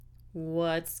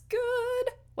What's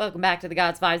good? Welcome back to the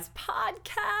God's Vibes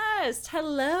podcast.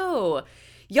 Hello.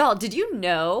 Y'all, did you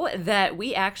know that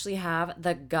we actually have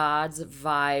the God's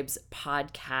Vibes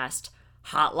podcast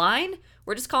hotline?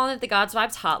 We're just calling it the God's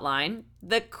Vibes hotline.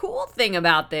 The cool thing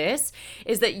about this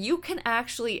is that you can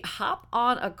actually hop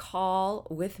on a call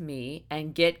with me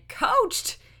and get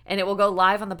coached, and it will go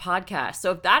live on the podcast.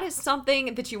 So if that is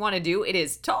something that you want to do, it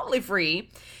is totally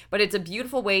free, but it's a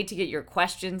beautiful way to get your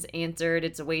questions answered.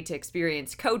 It's a way to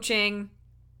experience coaching.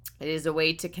 It is a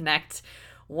way to connect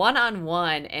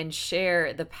one-on-one and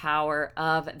share the power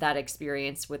of that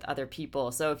experience with other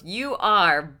people. So if you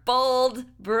are bold,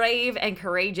 brave, and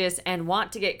courageous and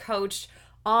want to get coached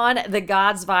on the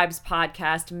God's Vibes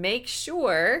podcast, make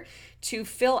sure to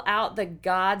fill out the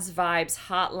God's Vibes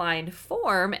hotline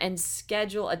form and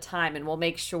schedule a time. And we'll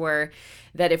make sure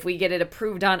that if we get it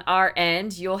approved on our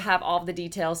end, you'll have all the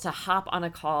details to hop on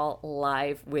a call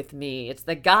live with me. It's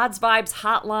the God's Vibes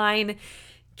hotline.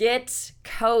 Get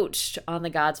coached on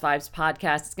the God's Vibes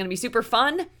podcast. It's going to be super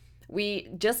fun. We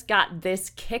just got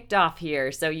this kicked off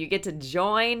here. So you get to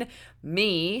join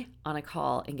me on a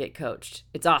call and get coached.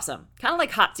 It's awesome. Kind of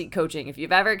like hot seat coaching. If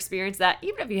you've ever experienced that,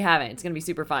 even if you haven't, it's going to be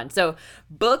super fun. So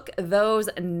book those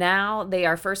now. They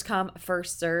are first come,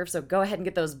 first serve. So go ahead and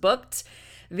get those booked.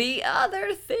 The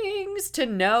other things to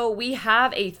know, we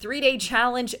have a 3-day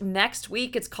challenge next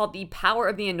week. It's called the Power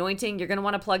of the Anointing. You're going to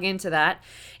want to plug into that.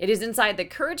 It is inside the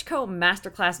Courage Co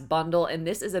Masterclass bundle, and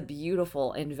this is a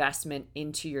beautiful investment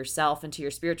into yourself, into your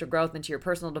spiritual growth, into your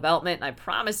personal development. And I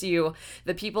promise you,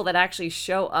 the people that actually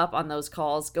show up on those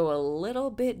calls go a little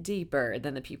bit deeper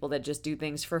than the people that just do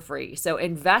things for free. So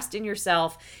invest in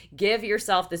yourself. Give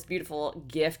yourself this beautiful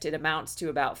gift. It amounts to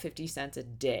about 50 cents a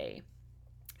day.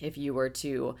 If you were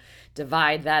to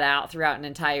divide that out throughout an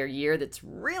entire year, that's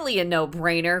really a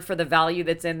no-brainer for the value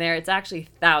that's in there. It's actually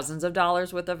thousands of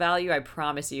dollars worth of value, I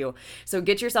promise you. So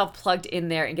get yourself plugged in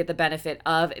there and get the benefit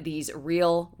of these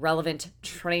real relevant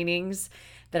trainings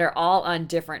that are all on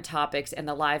different topics and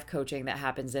the live coaching that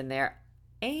happens in there,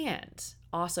 and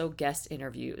also guest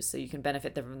interviews, so you can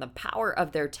benefit them from the power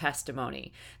of their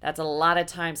testimony. That's a lot of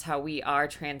times how we are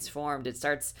transformed. It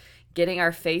starts getting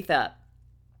our faith up,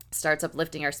 starts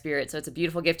uplifting our spirit. So it's a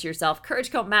beautiful gift to yourself. Courage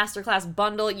Co Masterclass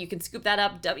bundle. You can scoop that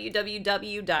up.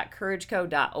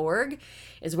 www.courageco.org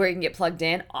is where you can get plugged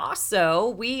in. Also,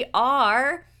 we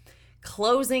are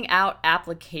closing out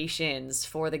applications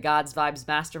for the God's Vibes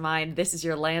Mastermind. This is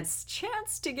your last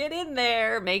chance to get in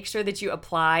there. Make sure that you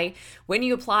apply. When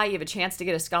you apply, you have a chance to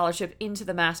get a scholarship into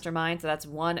the mastermind. So that's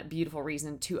one beautiful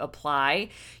reason to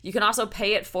apply. You can also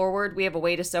pay it forward. We have a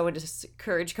way to sow into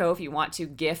Courage Co if you want to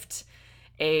gift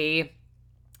a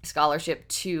scholarship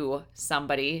to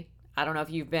somebody. I don't know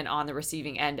if you've been on the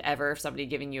receiving end ever of somebody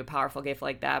giving you a powerful gift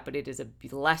like that, but it is a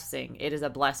blessing. It is a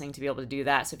blessing to be able to do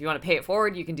that. So if you want to pay it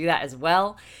forward, you can do that as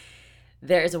well.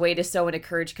 There is a way to sow into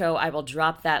Courage Co. I will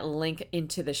drop that link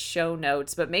into the show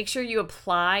notes, but make sure you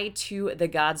apply to the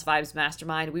God's Vibes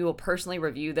Mastermind. We will personally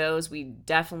review those. We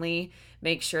definitely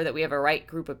make sure that we have a right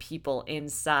group of people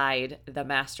inside the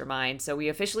mastermind. So we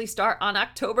officially start on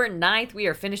October 9th. We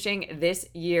are finishing this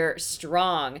year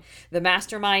strong. The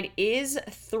mastermind is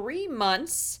 3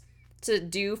 months to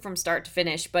do from start to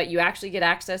finish, but you actually get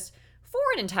access for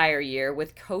an entire year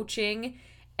with coaching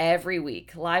every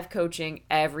week, live coaching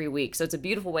every week. So it's a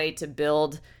beautiful way to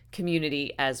build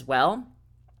community as well.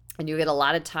 And you get a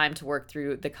lot of time to work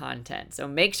through the content. So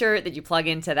make sure that you plug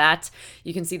into that.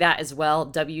 You can see that as well,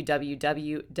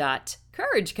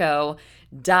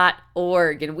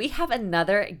 www.courageco.org. And we have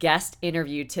another guest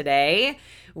interview today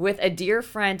with a dear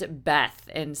friend, Beth,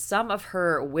 and some of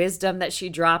her wisdom that she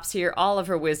drops here, all of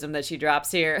her wisdom that she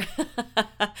drops here.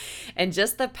 And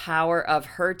just the power of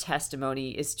her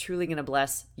testimony is truly going to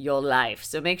bless your life.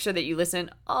 So make sure that you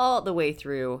listen all the way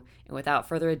through. And without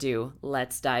further ado,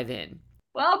 let's dive in.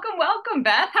 Welcome,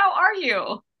 Beth. How are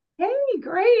you? Hey,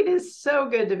 great. It's so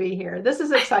good to be here. This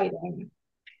is exciting.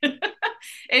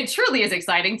 It truly is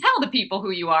exciting. Tell the people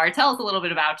who you are. Tell us a little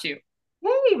bit about you.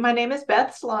 Hey, my name is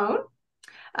Beth Sloan.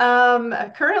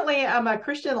 Currently, I'm a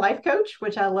Christian life coach,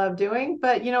 which I love doing.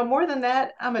 But, more than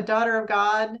that, I'm a daughter of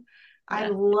God. I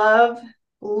love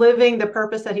living the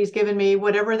purpose that He's given me,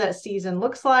 whatever that season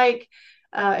looks like.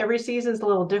 Every season's a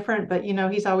little different, but,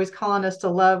 He's always calling us to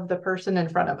love the person in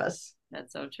front of us.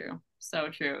 That's so true. So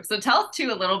true. So tell us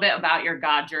too a little bit about your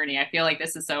God journey. I feel like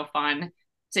this is so fun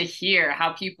to hear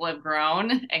how people have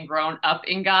grown and grown up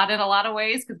in God in a lot of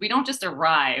ways, because we don't just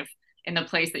arrive in the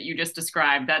place that you just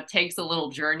described. That takes a little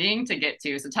journeying to get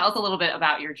to. So tell us a little bit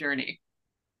about your journey.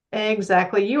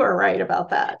 Exactly. You are right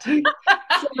about that.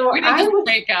 So we didn't just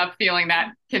wake up feeling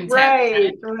that content.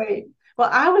 Right, right. Well,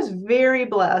 I was very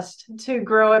blessed to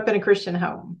grow up in a Christian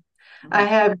home. I Mhm.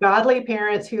 have godly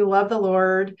parents who love the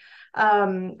Lord.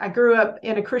 I grew up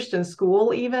in a Christian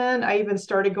school, even. I even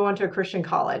started going to a Christian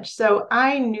college. So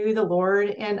I knew the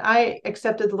Lord and I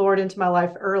accepted the Lord into my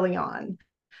life early on.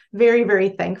 Very, very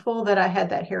thankful that I had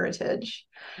that heritage.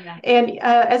 Yeah. And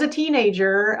as a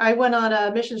teenager, I went on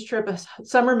a missions trip, a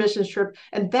summer missions trip,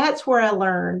 and that's where I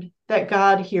learned that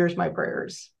God hears my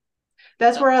prayers.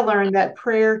 That's So, where I learned that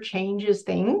prayer changes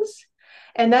things.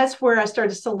 And that's where I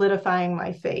started solidifying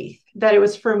my faith, that it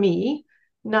was for me,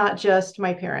 not just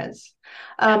my parents.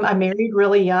 yeah. I married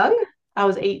really young. I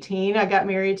was 18. I got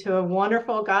married to a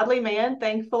wonderful, godly man.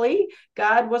 Thankfully,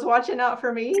 God was watching out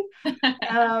for me.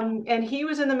 And he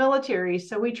was in the military.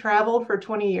 So we traveled for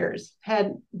 20 years,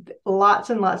 had lots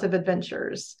and lots of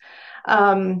adventures.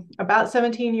 About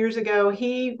 17 years ago,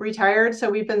 he retired. So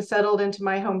we've been settled into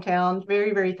my hometown.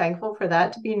 Very, very thankful for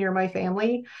that, to be near my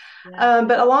family. Yeah.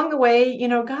 But along the way,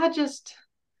 God just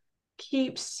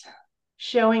keeps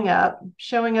showing up,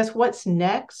 showing us what's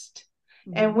next.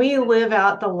 Mhm. And we live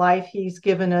out the life he's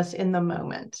given us in the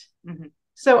moment. Mhm.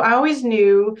 So I always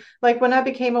knew, like when I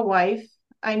became a wife,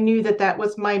 I knew that that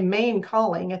was my main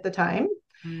calling at the time.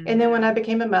 And Mhm. then when I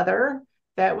became a mother,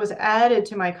 that was added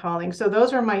to my calling. So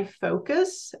those are my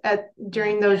focus at Yeah.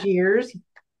 during those years.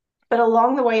 But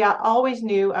along the way, I always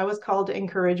knew I was called to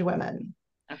encourage women.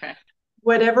 Okay.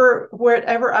 Whatever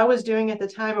I was doing at the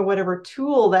time, or whatever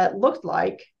tool that looked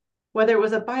like, whether it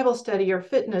was a Bible study or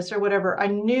fitness or whatever, I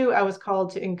knew I was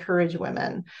called to encourage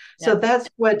women. Yeah. So that's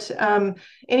what,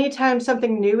 anytime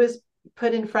something new is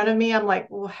put in front of me, I'm like,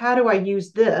 well, how do I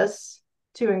use this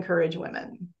to encourage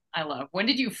women? I love. When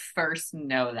did you first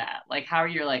know that? Like, how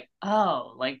you're like,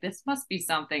 oh, like this must be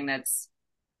something that's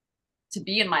to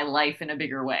be in my life in a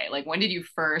bigger way. Like, when did you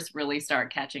first really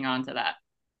start catching on to that?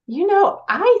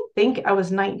 I think I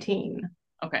was 19,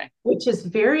 Okay. which is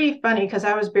very funny because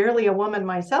I was barely a woman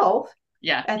myself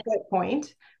Yeah. at that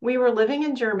point. We were living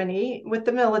in Germany with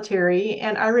the military,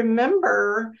 and I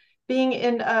remember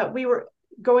we were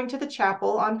going to the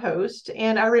chapel on post,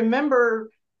 and I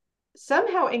remember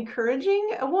somehow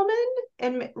encouraging a woman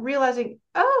and realizing,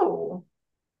 oh,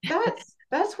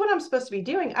 that's what I'm supposed to be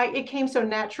doing. It came so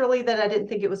naturally that I didn't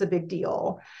think it was a big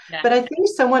deal. Yeah. But I think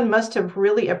someone must have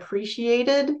really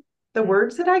appreciated the Mm.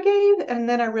 words that I gave. And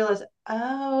then I realized,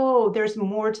 oh, there's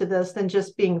more to this than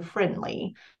just being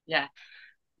friendly. Yeah.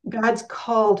 God's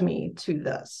called me to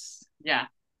this. Yeah.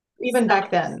 Even So, back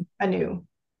then, I knew.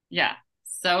 yeah.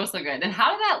 So, so good. And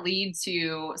how did that lead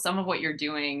to some of what you're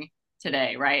doing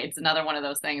today, right? It's another one of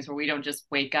those things where we don't just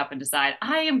wake up and decide,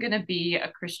 I am going to be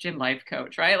a Christian life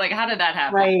coach, right? Like, how did that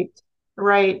happen? Right.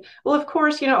 Right. Well, of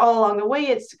course, all along the way,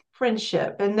 it's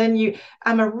friendship. And then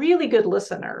I'm a really good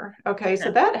listener. Okay. So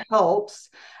Okay. that helps.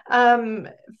 Um,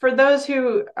 for those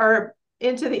who are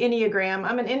into the Enneagram,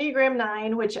 I'm an Enneagram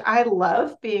 9, which I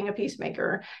love being a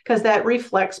peacemaker because that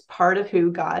reflects part of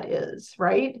who God is.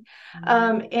 Right.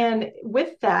 Mhm. And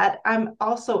with that, I'm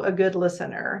also a good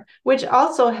listener, which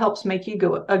also helps make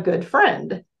you a good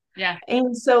friend. Yeah.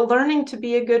 And so, learning to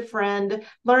be a good friend,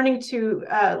 learning to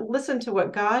listen to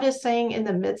what God is saying in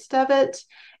the midst of it,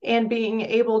 and being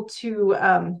able to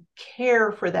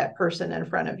care for that person in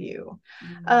front of you.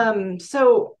 Mhm.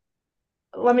 So,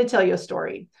 let me tell you a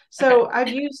story. Okay. So, I've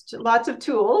used lots of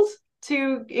tools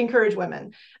to encourage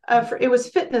women. It was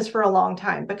fitness for a long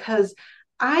time because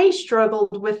I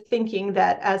struggled with thinking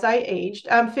that as I aged,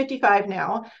 I'm 55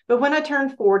 now, but when I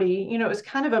turned 40, it was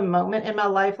kind of a moment in my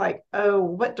life like, oh,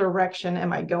 what direction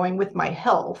am I going with my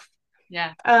health?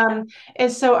 Yeah. Um,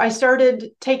 and so I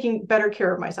started taking better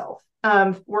care of myself,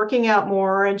 working out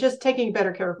more and just taking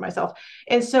better care of myself.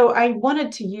 And so I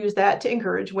wanted to use that to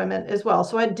encourage women as well.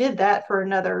 So I did that for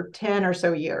another 10 or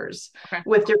so years Okay.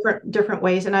 with different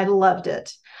ways, and I loved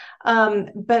it.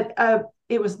 But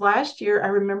it was last year. I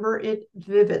remember it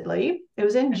vividly. It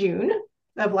was in June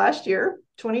of last year,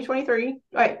 2023,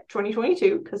 right,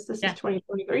 2022, because this is Yeah.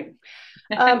 2023.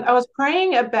 I was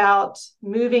praying about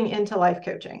moving into life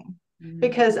coaching Mhm.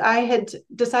 because I had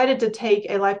decided to take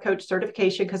a life coach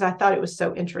certification because I thought it was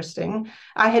so interesting.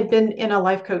 I had been in a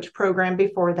life coach program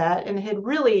before that and had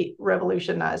really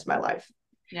revolutionized my life.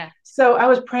 Yeah. So I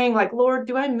was praying, like, Lord,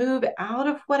 do I move out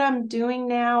of what I'm doing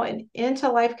now and into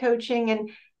life coaching? And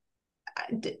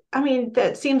I mean,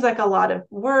 that seems like a lot of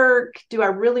work. Do I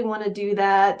really want to do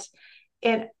that?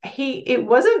 And it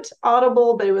wasn't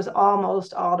audible, but it was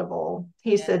almost audible.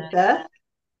 He said, Yeah. Beth,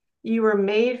 you were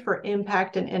made for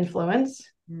impact and influence.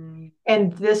 Mm.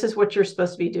 And this is what you're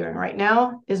supposed to be doing right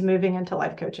now is moving into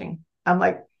life coaching. I'm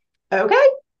like, okay.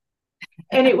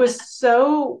 And it was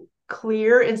so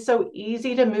clear and so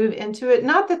easy to move into it.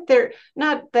 Not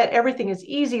that everything is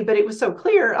easy, but it was so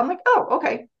clear. I'm like, oh,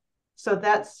 okay. So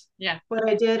that's what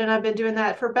I did. And I've been doing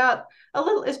that for about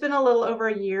it's been a little over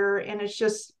a year. And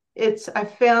I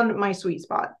found my sweet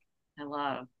spot. I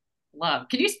love.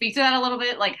 Can you speak to that a little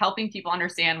bit? Like helping people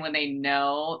understand when they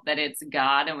know that it's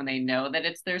God and when they know that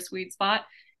it's their sweet spot?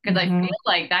 Because I feel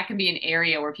like that can be an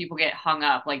area where people get hung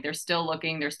up. Like they're still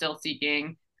looking, they're still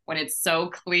seeking when it's so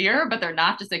clear, but they're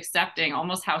not just accepting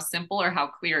almost how simple or how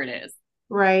clear it is.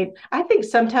 Right. I think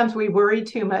sometimes we worry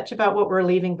too much about what we're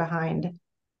leaving behind.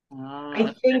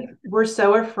 I think we're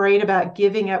so afraid about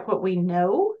giving up what we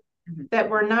know that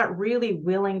we're not really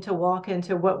willing to walk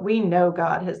into what we know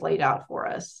God has laid out for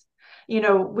us.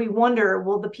 We wonder,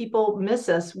 will the people miss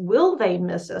us? Will they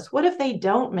miss us? What if they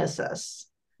don't miss us?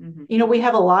 We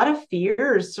have a lot of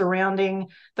fears surrounding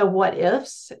the what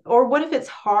ifs, or what if it's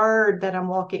hard that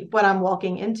what I'm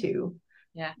walking into?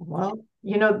 Yeah. Well,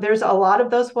 there's a lot of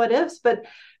those what ifs, but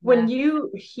when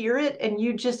you hear it and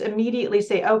you just immediately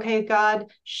say, okay, God,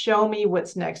 show me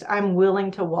what's next. I'm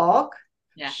willing to walk.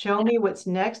 Show me what's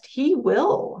next. He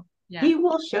will. He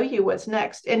will show you what's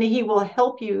next, and he will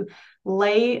help you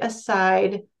lay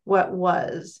aside what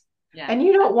was. And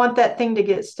you don't want that thing to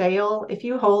get stale. If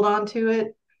you hold on to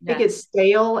it, it gets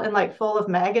stale and like full of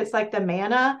maggots, like the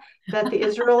manna that the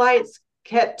Israelites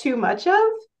kept too much of.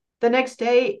 The next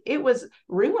day it was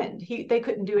ruined. They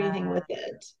couldn't do anything with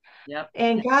it.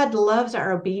 And God loves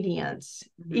our obedience,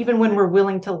 even when we're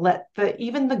willing to let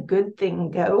even the good thing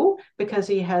go, because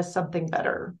he has something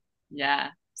better. Yeah.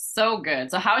 So good.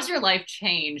 So how has your life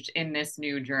changed in this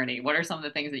new journey? What are some of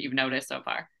the things that you've noticed so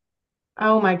far?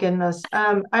 Oh my goodness.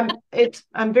 I'm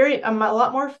a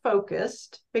lot more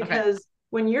focused, because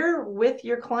when you're with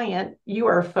your client, you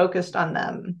are focused on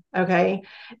them. Okay.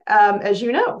 As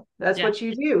you know, that's what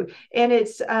you do. And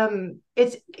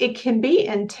it can be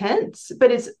intense,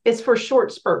 but it's for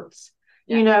short spurts,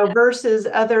 versus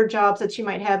other jobs that you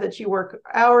might have that you work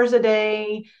hours a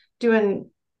day doing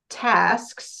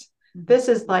tasks. This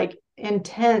is like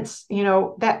intense.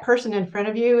 That person in front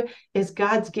of you is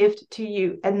God's gift to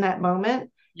you in that moment.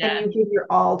 And you give your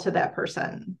all to that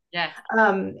person.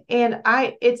 And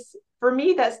for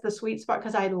me, that's the sweet spot,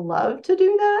 because I love to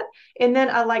do that. And then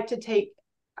I like to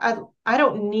I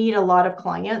don't need a lot of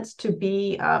clients to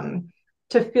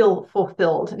feel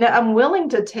fulfilled. Now I'm willing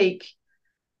to take,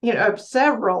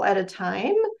 several at a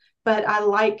time, but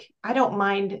I don't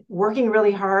mind working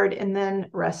really hard and then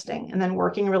resting, and then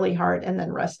working really hard and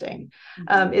then resting.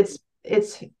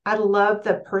 I love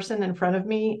the person in front of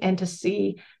me, and to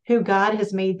see who God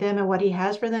has made them and what he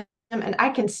has for them. And I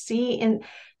can see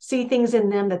things in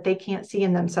them that they can't see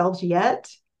in themselves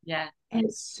yet. And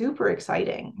it's super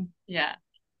exciting. Do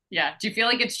you feel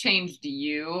like it's changed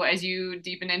you as you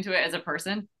deepen into it as a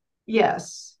person?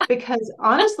 Yes, because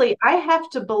honestly, I have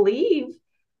to believe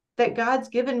that God's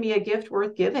given me a gift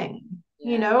worth giving,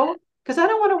 because I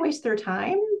don't want to waste their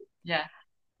time.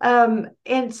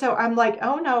 And so I'm like,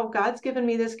 oh no, God's given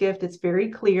me this gift. It's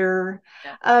very clear.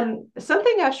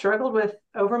 Something I've struggled with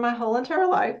over my whole entire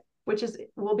life, which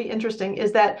will be interesting,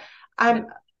 is that I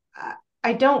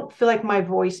don't feel like my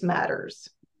voice matters.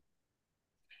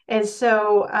 And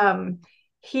so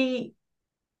he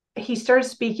started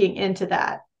speaking into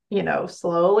that,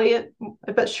 slowly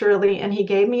but surely. And he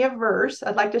gave me a verse.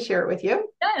 I'd like to share it with you.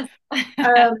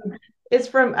 It's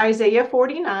from Isaiah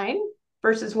 49,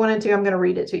 verses 1 and 2. I'm going to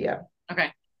read it to you.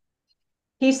 Okay.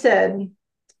 He said,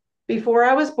 before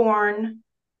I was born,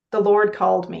 the Lord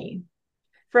called me.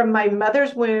 From my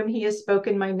mother's womb, he has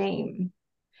spoken my name.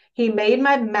 He made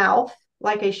my mouth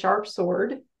like a sharp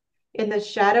sword. In the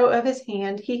shadow of his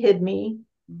hand, he hid me.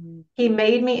 He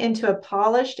made me into a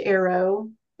polished arrow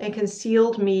and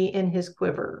concealed me in his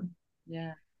quiver.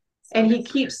 And he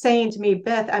keeps saying to me,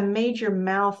 Beth, I made your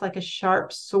mouth like a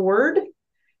sharp sword,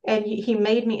 and he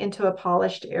made me into a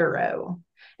polished arrow.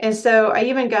 And so I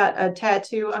even got a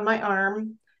tattoo on my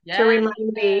arm to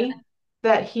remind me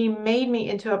that he made me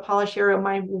into a polished arrow.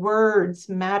 My words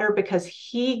matter because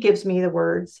he gives me the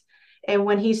words. And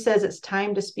when he says it's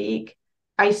time to speak,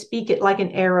 I speak it like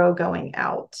an arrow going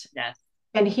out.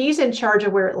 And he's in charge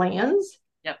of where it lands.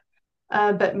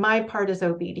 But my part is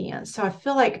obedience. So I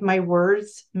feel like my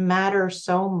words matter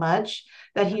so much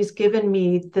that he's given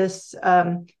me this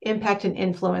impact and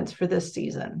influence for this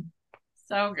season.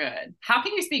 So good. How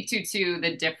can you speak to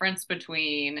the difference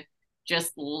between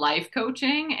just life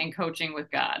coaching and coaching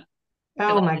with God?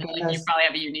 Oh my goodness. Like you probably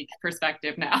have a unique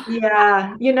perspective now.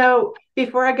 Yeah.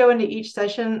 Before I go into each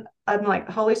session, I'm like,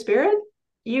 Holy Spirit,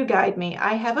 you guide me.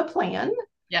 I have a plan.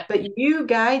 Yep. but you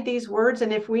guide these words.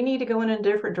 And if we need to go in a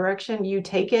different direction, you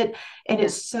take it. And Yeah.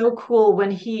 it's so cool when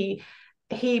he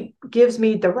gives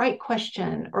me the right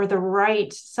question or the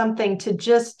right something to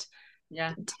just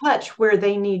Yeah. touch where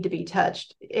they need to be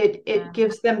touched. It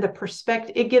gives them the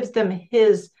perspective, it gives them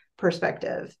his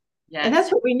perspective. And Yes.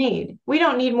 that's what we need. We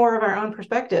don't need more of our own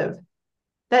perspective.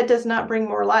 That does not bring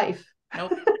more life.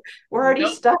 Nope. We're already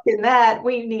Nope. stuck in that.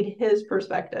 We need his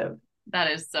perspective. That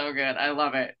is so good. I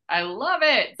love it. I love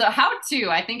it. So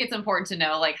I think it's important to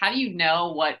know, like, how do you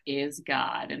know what is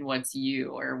God and what's you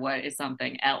or what is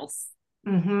something else?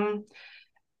 Mm-hmm.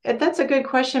 That's a good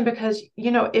question because,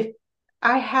 if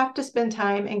I have to spend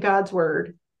time in God's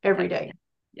word every Yep. day,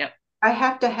 Yep. I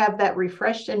have to have that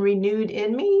refreshed and renewed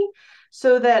in me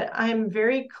so that I'm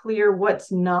very clear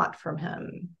what's not from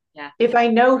him. Yeah. If I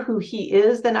know who he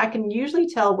is, then I can usually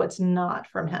tell what's not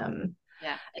from him.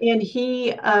 Yeah.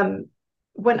 And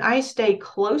when I stay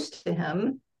close to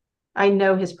him, I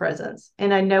know his presence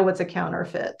and I know what's a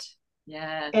counterfeit.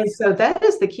 Yes. And so that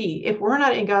is the key. If we're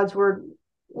not in God's word,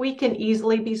 we can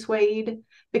easily be swayed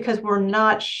because we're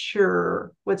not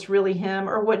sure what's really him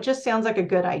or what just sounds like a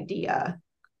good idea.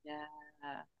 Yeah.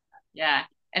 Yeah.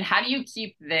 And how do you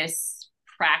keep this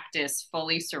practice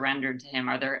fully surrendered to him?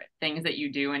 Are there things that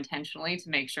you do intentionally to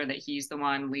make sure that he's the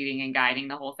one leading and guiding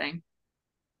the whole thing?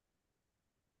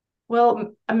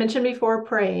 Well, I mentioned before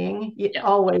praying, Yep.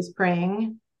 always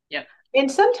praying. Yep.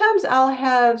 And sometimes I'll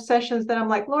have sessions that I'm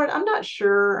like, Lord, I'm not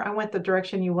sure I went the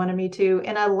direction you wanted me to.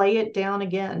 And I lay it down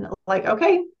again, like,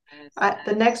 okay, Yes.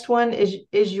 the next one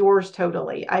is yours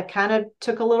totally. I kind of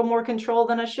took a little more control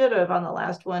than I should have on the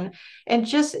last one. And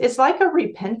just it's like a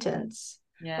repentance.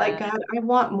 Like, Yeah. God, I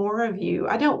want more of you.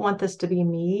 I don't want this to be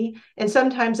me. And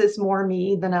sometimes it's more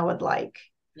me than I would like.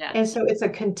 Yeah. And so it's a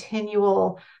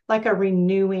continual, like a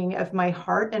renewing of my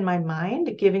heart and my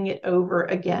mind, giving it over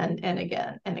again and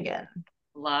again and again.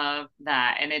 Love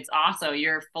that. And it's also,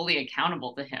 you're fully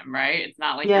accountable to him, right? It's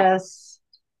not like you're, Yes.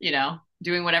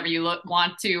 doing whatever you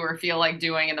want to or feel like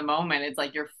doing in the moment. It's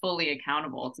like you're fully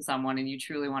accountable to someone and you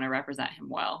truly want to represent him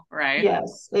well, right?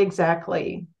 Yes,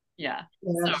 exactly. Yeah.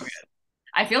 So good. Yes.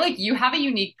 I feel like you have a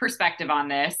unique perspective on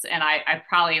this, and I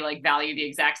probably like value the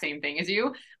exact same thing as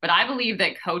you, but I believe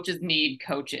that coaches need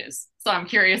coaches. So I'm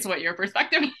curious what your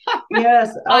perspective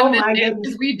Yes. on Oh this my is, goodness.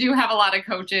 because we do have a lot of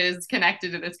coaches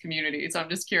connected to this community. So I'm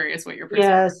just curious what your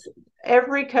perspective. Yes.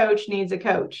 Every coach needs a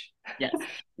coach. Yes.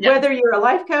 Yes. Whether you're a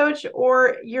life coach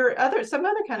or you're some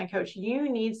other kind of coach, you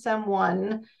need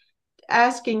someone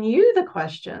asking you the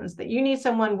questions, that you need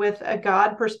someone with a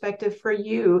God perspective for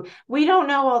you. We don't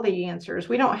know all the answers.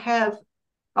 We don't have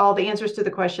all the answers to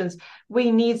the questions.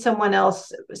 We need someone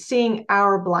else seeing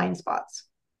our blind spots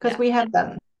because Yeah. we have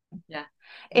them. Yeah.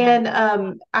 Yeah.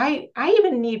 And I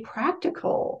even need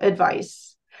practical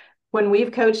advice. When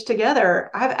we've coached together,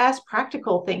 I've asked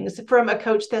practical things from a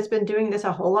coach that's been doing this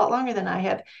a whole lot longer than I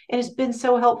have. And it's been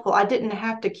so helpful. I didn't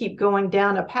have to keep going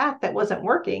down a path that wasn't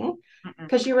working Mm-mm.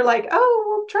 because you were like, oh,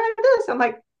 well, try this. I'm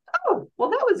like, oh,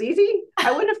 well, that was easy.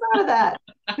 I wouldn't have thought of that.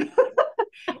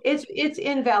 It's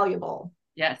invaluable.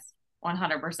 Yes.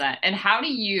 100%. And how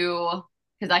do you,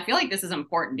 because I feel like this is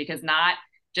important because not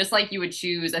just like you would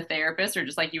choose a therapist or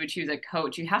just like you would choose a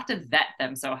coach, you have to vet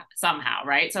them somehow,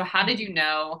 right? So how did you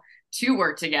know to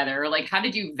work together? Or like how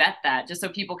did you vet that just so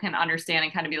people can understand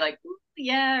and kind of be like,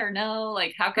 yeah or no?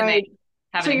 Like how can they Right.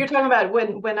 have So an you're talking about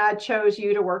when I chose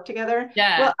you to work together.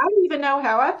 yeah, Well, I don't even know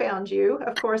how I found you.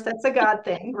 Of course, that's a God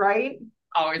thing, right?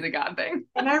 always a God thing.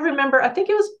 And I remember, I think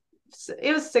it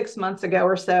was 6 months ago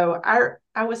or so.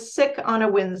 I was sick on a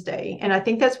Wednesday, and I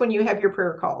think that's when you have your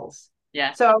prayer calls.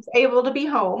 Yeah. So I was able to be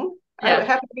home. I Yeah.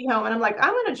 happened to be home, and I'm like,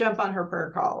 I'm going to jump on her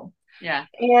prayer call. Yeah.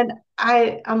 And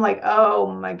I'm like,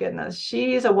 oh my goodness,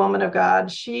 she's a woman of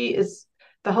God. She is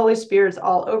the Holy Spirit's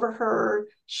all over her.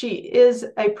 She is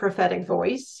a prophetic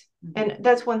voice. Mm-hmm. And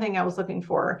that's one thing I was looking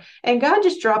for. And God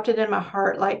just dropped it in my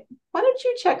heart, like, why don't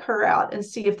you check her out and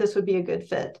see if this would be a good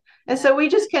fit? And Yeah. so we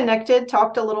just connected,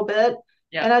 talked a little bit,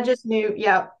 Yeah. and I just knew,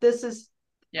 yeah, this is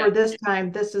Yeah. for this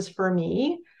time, this is for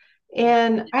me.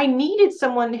 And I needed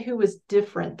someone who was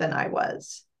different than I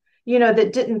was,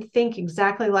 that didn't think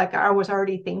exactly like I was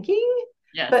already thinking,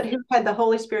 Yes. but who had the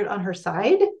Holy Spirit on her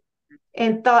side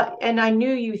and I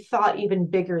knew you thought even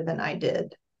bigger than I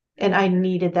did. And I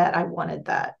needed that. I wanted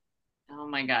that. Oh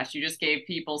my gosh, you just gave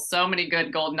people so many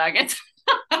good gold nuggets.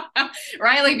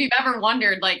 Right? Like if you've ever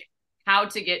wondered like how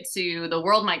to get to, the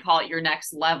world might call it your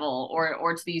next level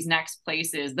or to these next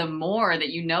places, the more that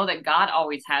you know that God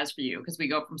always has for you, because we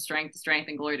go from strength to strength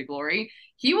and glory to glory,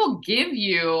 he will give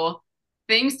you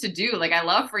things to do. Like I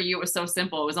love for you, it was so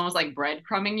simple. It was almost like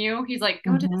breadcrumbing you. He's like,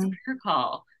 go to this Mm-hmm. prayer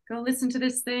call. go listen to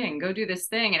this thing, go do this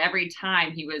thing. And every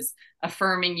time he was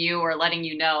affirming you or letting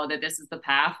you know that this is the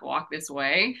path, walk this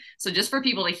way. So just for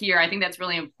people to hear, I think that's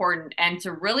really important. And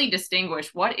to really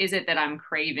distinguish, what is it that I'm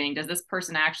craving? Does this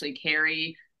person actually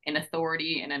carry an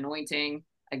authority, an anointing,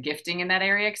 a gifting in that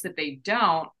area? Because if they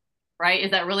don't, right,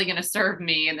 is that really going to serve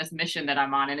me in this mission that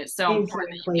I'm on? And it's so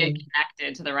important that you get Exactly.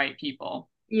 connected to the right people.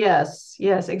 Yes,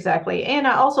 yes, exactly. And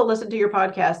I also listened to your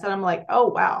podcast and I'm like, oh,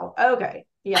 wow. Okay.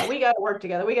 Yeah, we got to work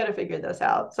together. We got to figure this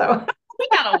out. So, We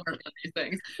gotta work on these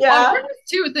things. Well, I'm yeah. curious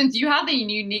too, since you have the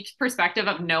unique perspective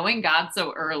of knowing God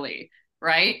so early,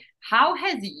 right? How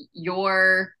has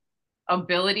your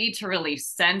ability to really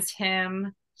sense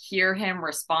him, hear him,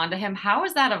 respond to him, how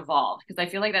has that evolved? Because I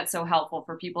feel like that's so helpful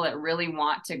for people that really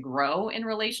want to grow in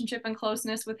relationship and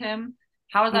closeness with him.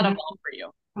 How has that hmm evolved for you?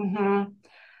 hmm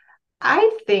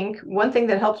I think one thing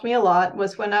that helped me a lot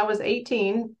was when I was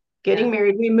 18, Yeah. getting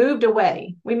married, we moved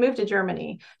away. We moved to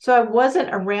Germany. So I wasn't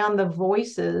around the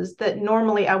voices that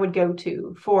normally I would go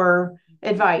to for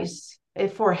advice,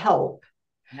 for help.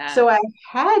 Yeah. So I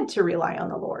had to rely on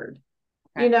the Lord.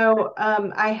 Okay.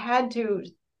 I had to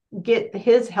get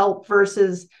his help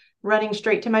versus running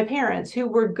straight to my parents who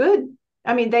were good.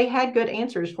 I mean, they had good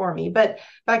answers for me, but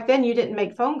back then you didn't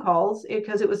make phone calls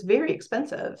because it was very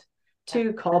expensive Yeah.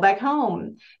 to call back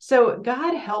home. So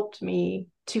God helped me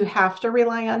to have to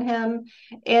rely on him.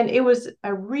 And it was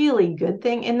a really good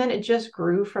thing. And then it just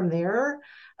grew from there.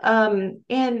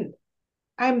 And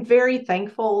I'm very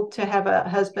thankful to have a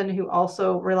husband who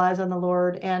also relies on the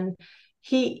Lord. And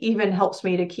he even helps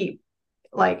me to keep,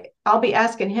 like, I'll be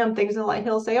asking him things and like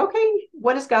he'll say, okay,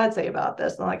 what does God say about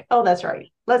this? And I'm like, oh, that's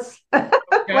right. Let's let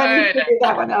me Good. figure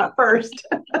that one out first.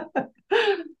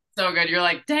 So good. You're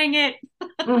like, dang it. I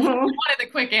Mhm. wanted the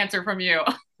quick answer from you.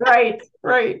 Right,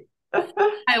 right.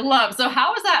 I love. So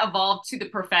how has that evolved to the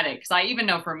prophetic? Because I even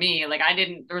know for me, like I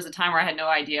didn't, there was a time where I had no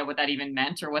idea what that even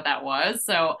meant or what that was.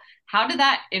 So how did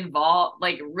that involve,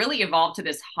 like really evolve to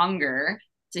this hunger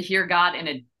to hear God in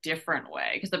a different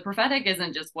way? Because the prophetic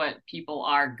isn't just what people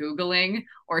are Googling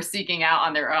or seeking out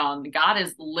on their own. God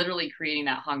is literally creating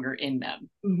that hunger in them.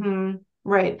 hmm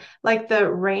Right. Like the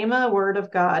Rhema word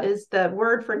of God is the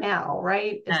word for now,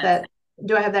 right? Is Yes. that,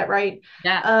 do I have that right?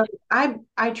 Yeah.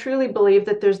 I truly believe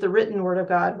that there's the written word of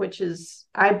God, which is,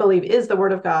 I believe is the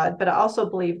word of God, but I also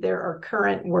believe there are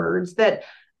current words that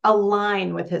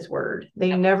align with his word. They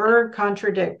Yep. never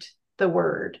contradict the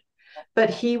word,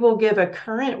 but he will give a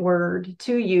current word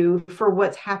to you for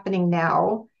what's happening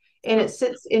now. And So, it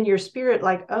sits in your spirit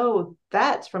like, oh,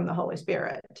 that's from the Holy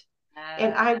Spirit.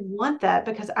 And uh, I want that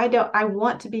because I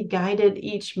want to be guided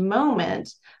each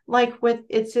moment. Like with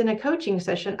it's in a coaching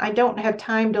session, I don't have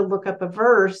time to look up a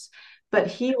verse, but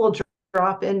he will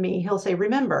drop in me. He'll say,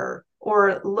 remember,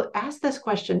 or look, ask this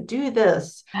question, do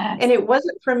this. And yes. it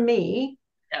wasn't from me.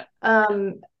 Yep.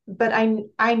 But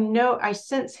I know I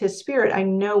sense his spirit. I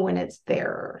know when it's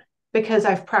there because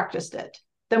I've practiced it.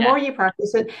 The Yeah. more you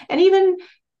practice it, and even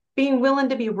being willing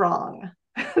to be wrong.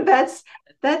 that's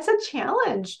that's a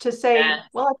challenge to say, Yes.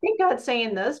 well, I think God's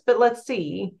saying this, but let's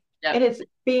see. Yep. And it's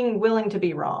being willing to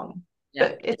be wrong.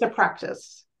 Yep. But it's a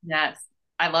practice. Yes.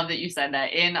 I love that you said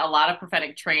that. In a lot of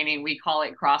prophetic training, we call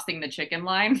it crossing the chicken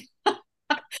line.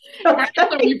 Right?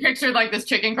 So Okay. you pictured like this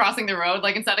chicken crossing the road,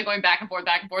 like instead of going back and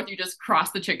forth, you just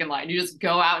cross the chicken line. You just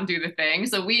go out and do the thing.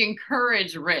 So we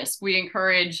encourage risk. We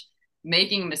encourage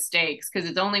making mistakes because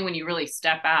it's only when you really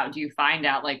step out do you find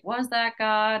out like, was that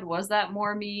God? Was that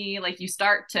more me? Like you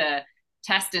start to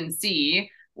test and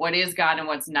see what is God and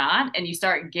what's not. And you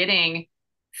start getting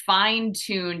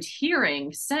fine-tuned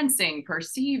hearing, sensing,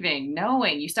 perceiving,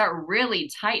 knowing. You start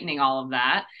really tightening all of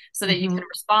that so that you Mm-hmm. can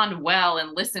respond well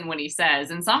and listen when he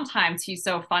says. And sometimes he's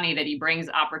so funny that he brings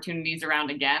opportunities around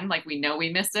again. Like we know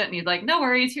we missed it. And he's like, no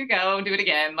worries, here you go, do it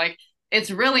again. Like it's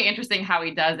really interesting how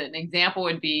he does it. An example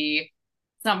would be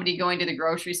somebody going to the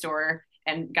grocery store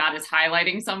and God is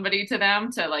highlighting somebody to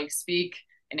them to like speak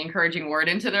an encouraging word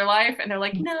into their life. And they're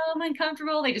like, no, I'm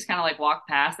uncomfortable. They just kind of like walk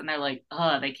past and they're like,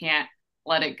 they can't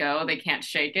let it go. They can't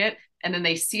shake it. And then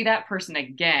they see that person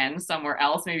again somewhere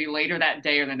else, maybe later that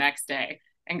day or the next day.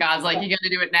 And God's like, Yeah. you got to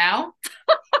do it now.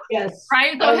 Yes.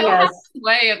 Right. So Oh, he'll have yes. this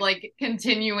way of like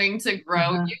continuing to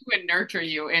grow Uh-huh. you and nurture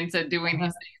you into doing Uh-huh.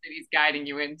 these things that he's guiding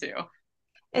you into.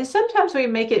 And sometimes we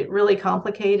make it really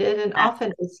complicated, and Yes.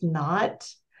 often it's not.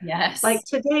 Like Yes.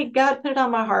 today, God put it on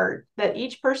my heart that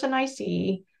each person I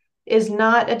see is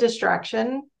not a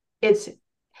distraction. It's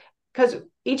because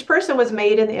each person was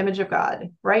made in the image of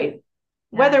God, right?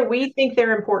 Yeah. Whether we think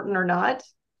they're important or not,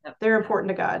 Yep. They're important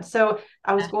to God. So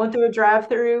I was going through a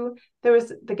drive-through. There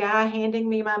was the guy handing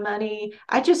me my money.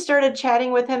 I just started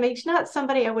chatting with him. He's not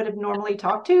somebody I would have normally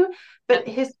talked to, Yep. but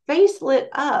his face lit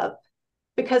up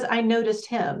because I noticed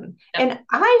him. Yep. And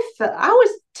I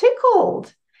was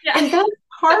tickled. Yeah. And that's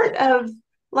part of,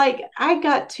 like, I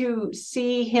got to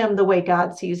see him the way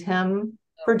God sees him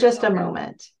So for good. just a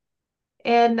moment.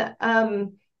 And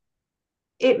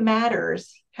it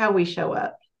matters how we show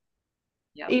up.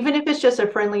 Yep. Even if it's just a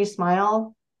friendly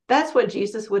smile, that's what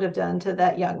Jesus would have done to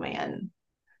that young man.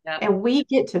 Yep. And we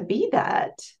get to be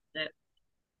that. Yep.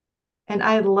 And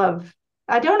I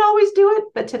don't always do it,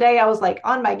 but today I was like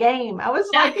on my game. I was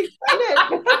Yeah. like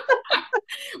excited.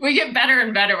 We get better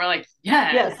and better. We're like,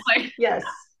 yes. Yes. Like, Yes.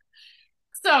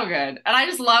 so good. And I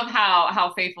just love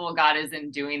how faithful God is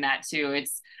in doing that too.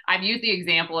 I've used the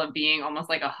example of being almost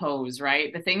like a hose,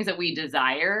 right? The things that we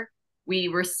desire, we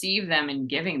receive them in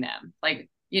giving them. Like,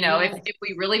 Yes. if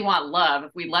we really want love,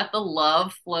 if we let the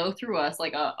love flow through us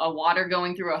like a water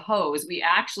going through a hose,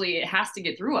 it has to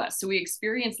get through us. So we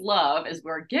experience love as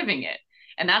we're giving it.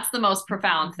 And that's the most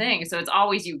profound thing. So it's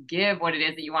always you give what it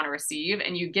is that you want to receive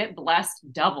and you get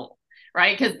blessed double,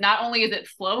 right? Because not only is it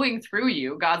flowing through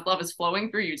you, God's love is flowing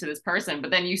through you to this person,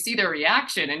 but then you see their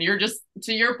reaction and you're just,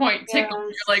 to your point, tickled.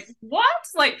 Yes. You're like, what?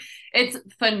 Like, it's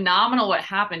phenomenal what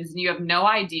happens. And you have no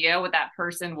idea what that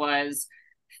person was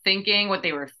thinking, what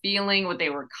they were feeling, what they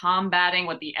were combating,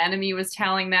 what the enemy was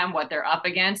telling them, what they're up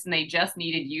against. And they just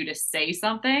needed you to say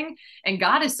something. And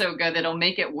God is so good that he'll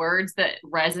make it words that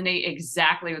resonate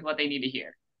exactly with what they need to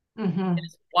hear. Mm-hmm.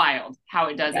 It's wild how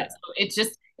it does Yeah. it. So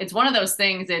it's one of those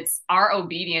things. It's our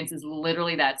obedience is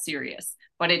literally that serious,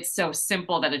 but it's so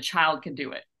simple that a child can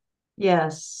do it.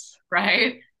 Yes.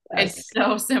 Right. Yes. It's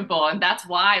so simple. And that's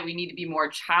why we need to be more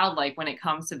childlike when it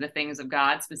comes to the things of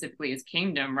God, specifically his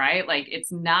kingdom, right? Like it's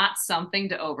not something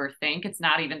to overthink. It's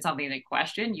not even something to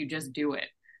question. You just do it.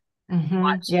 Mm-hmm.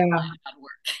 Watch Yeah. God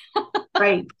work.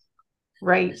 Right.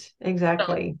 Right. So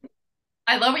Exactly.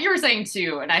 I love what you were saying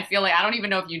too. And I feel like I don't even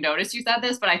know if you noticed you said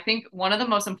this, but I think one of the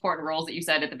most important roles that you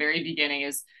said at the very beginning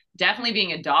is definitely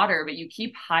being a daughter, but you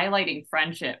keep highlighting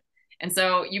friendship. And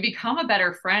so you become a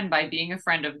better friend by being a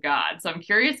friend of God. So I'm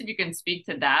curious if you can speak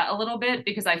to that a little bit,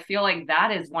 because I feel like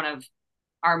that is one of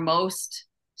our most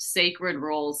sacred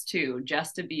roles too,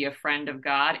 just to be a friend of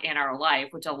God in our life,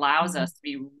 which allows Mm-hmm. us to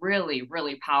be really,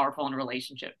 really powerful in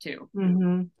relationship too.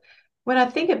 Mm-hmm. When I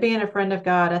think of being a friend of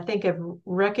God, I think of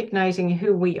recognizing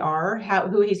who we are,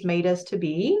 who he's made us to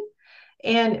be.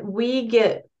 And we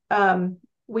get, when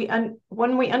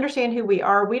we understand who we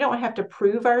are, we don't have to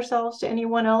prove ourselves to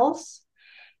anyone else.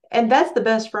 And that's the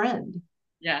best friend.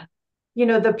 Yeah.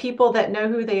 The people that know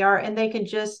who they are and they can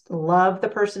just love the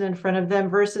person in front of them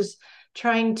versus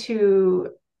trying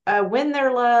to win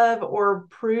their love or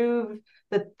prove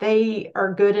that they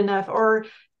are good enough, or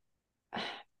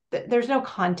there's no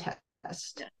contest.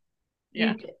 Yeah.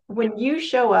 Yeah. You When you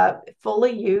show up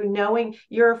fully, knowing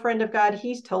you're a friend of God,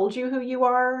 he's told you who you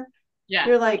are, Yeah.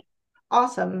 you're like,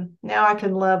 awesome, now I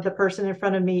can love the person in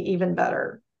front of me even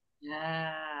better.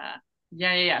 Yeah.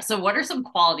 Yeah. So what are some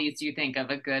qualities do you think of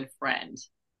a good friend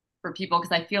for people?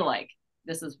 Because I feel like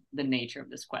this is the nature of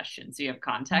this question. So you have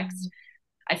context.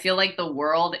 I feel like the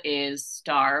world is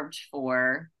starved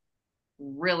for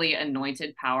really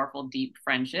anointed, powerful, deep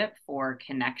friendship, for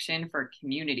connection, for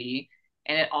community.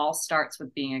 And it all starts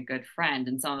with being a good friend.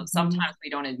 And so Mhm. sometimes we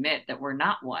don't admit that we're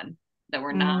not one, that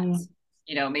we're not,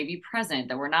 Mm. maybe present,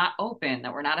 that we're not open,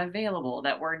 that we're not available,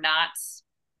 that we're not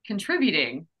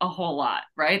contributing a whole lot,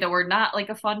 right? That we're not like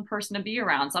a fun person to be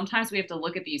around. Sometimes we have to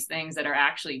look at these things that are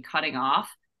actually cutting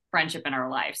off friendship in our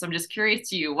life. So I'm just curious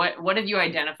to you, what have you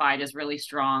identified as really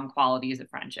strong qualities of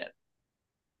friendship?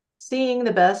 Seeing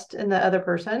the best in the other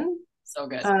person, So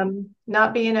good.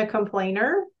 not being a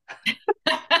complainer.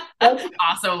 That's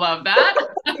Also love that.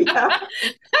 yeah.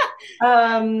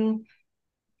 Um,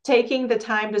 Taking the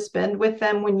time to spend with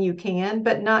them when you can,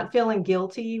 but not feeling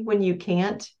guilty when you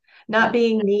can't, not Yeah.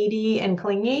 being needy and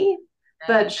clingy,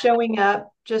 but showing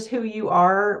up just who you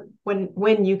are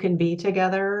when you can be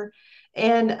together,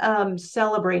 and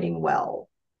celebrating well.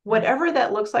 Whatever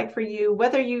that looks like for you,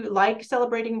 whether you like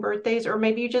celebrating birthdays or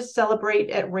maybe you just celebrate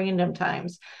at random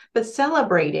times, but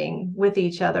celebrating with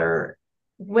each other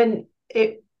when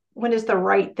it when it's the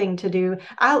right thing to do.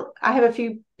 I have a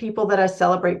few people that I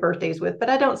celebrate birthdays with, but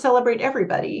I don't celebrate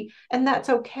everybody, and that's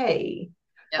okay.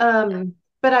 Yep.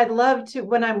 But I'd love to,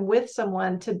 when I'm with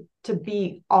someone, to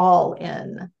be all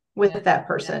in with Yeah. that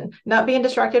person, not being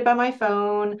distracted by my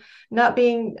phone, not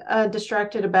being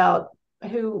distracted about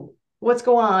what's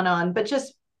going on, but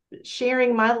just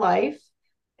sharing my life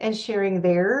and sharing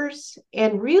theirs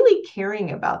and really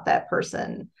caring about that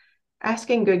person,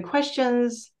 asking good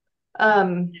questions,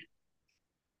 um,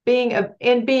 being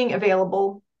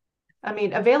available. I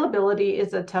mean, availability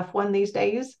is a tough one these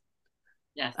days.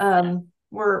 Yes.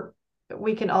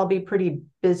 We can all be pretty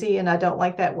busy, and I don't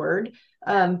like that word.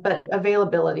 But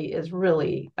availability is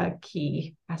really a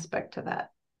key aspect to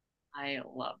that. I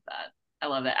love that. I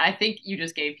love that. I think you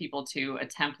just gave people to a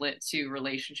template to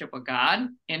relationship with God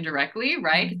indirectly,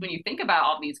 right? Because when you think about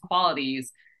all these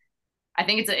qualities, I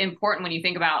think it's important when you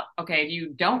think about, okay, if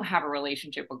you don't have a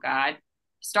relationship with God,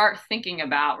 start thinking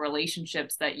about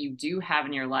relationships that you do have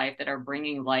in your life that are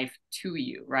bringing life to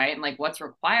you, right? And like what's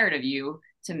required of you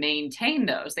to maintain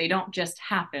those. They don't just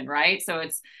happen, right? So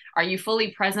it's, are you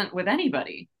fully present with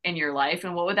anybody in your life?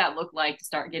 And what would that look like to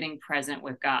start getting present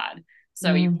with God?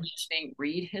 So you mentioning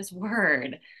read his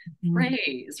word, Mm-hmm.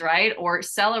 praise, right? Or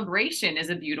celebration is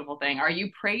a beautiful thing. Are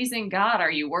you praising God?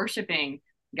 Are you worshiping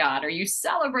God? Are you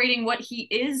celebrating what he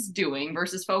is doing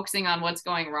versus focusing on what's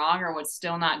going wrong or what's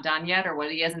still not done yet or what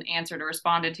he hasn't answered or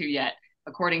responded to yet,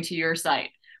 according to your sight,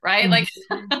 right? Like,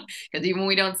 because even when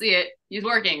we don't see it, he's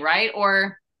working, right?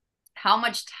 Or how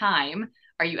much time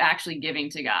are you actually giving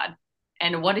to God?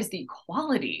 And what is the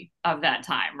quality of that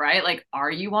time, right? Like,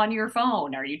 are you on your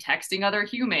phone? Are you texting other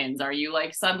humans? Are you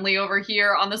like suddenly over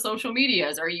here on the social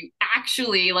medias? Are you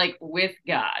actually like with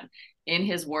God in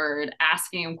his word,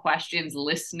 asking him questions,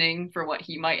 listening for what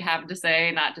he might have to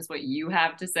say, not just what you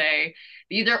have to say?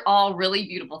 These are all really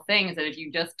beautiful things that if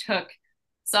you just took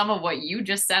some of what you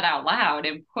just said out loud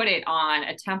and put it on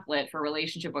a template for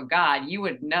relationship with God, you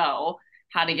would know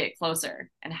how to get closer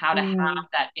and how to have Mm,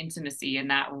 that intimacy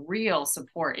and that real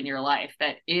support in your life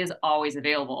that is always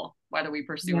available, whether we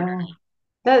pursue it or yeah.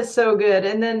 That's so good.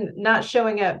 And then not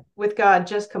showing up with God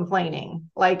just complaining,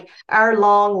 like our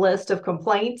long list of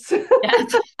complaints.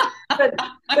 not.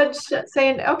 but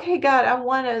saying, okay, God, I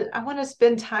want to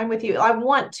spend time with you. I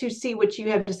want to see what you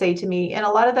have to say to me. And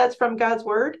a lot of that's from God's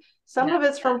word. Some Yes. of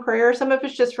it's from prayer. Some of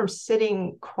it's just from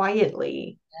sitting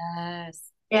quietly. Yes.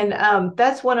 And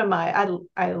that's one of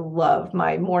I love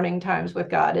my morning times with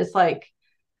God. It's like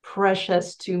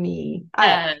precious to me.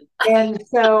 Yes. And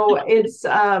so it's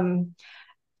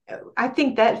I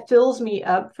think that fills me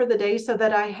up for the day so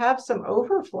that I have some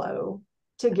overflow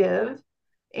to give.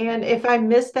 And if I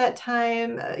miss that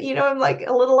time, I'm like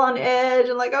a little on edge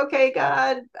and like, okay,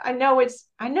 God, I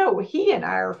know he and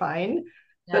I are fine,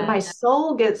 but Yes. my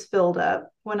soul gets filled up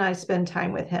when I spend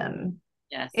time with him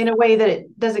Yes. in a way that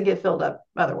it doesn't get filled up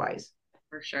otherwise.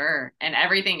 For sure. And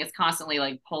everything is constantly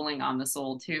like pulling on the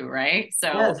soul too, right?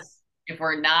 So Yes. if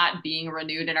we're not being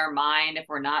renewed in our mind, if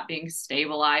we're not being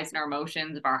stabilized in our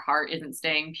emotions, if our heart isn't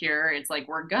staying pure, it's like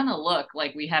we're gonna look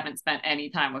like we haven't spent any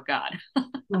time with God,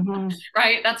 Mm-hmm.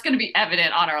 right? That's gonna be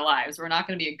evident on our lives. We're not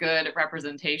gonna be a good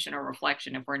representation or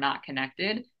reflection if we're not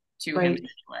connected to Him Right. in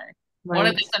any way. One of the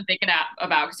Right. things I'm thinking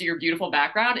about because of your beautiful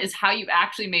background is how you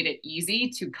actually made it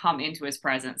easy to come into his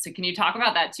presence. So can you talk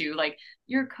about that too? Like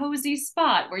your cozy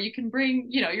spot where you can bring,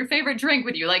 your favorite drink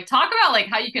with you. Like talk about like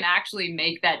how you can actually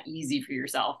make that easy for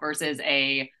yourself versus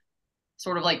a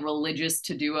sort of like religious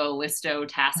to-do-o listo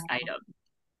task item.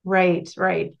 Right,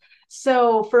 right.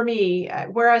 So for me,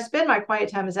 where I spend my quiet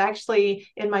time is actually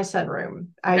in my sunroom.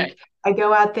 Okay. I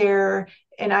go out there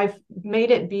and I've made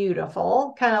it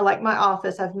beautiful, kind of like my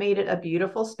office. I've made it a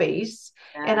beautiful space,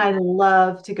 and Yeah. I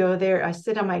love to go there. I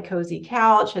sit on my cozy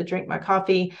couch, I drink my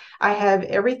coffee. I have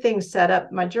everything set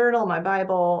up, my journal, my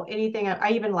Bible, anything.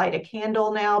 I even light a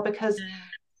candle now because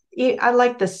I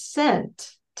like the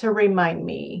scent to remind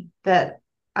me that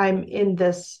I'm in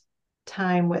this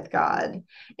time with God.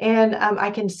 And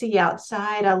I can see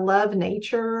outside. I love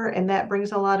nature, and that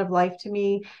brings a lot of life to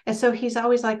me. And so he's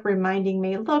always like reminding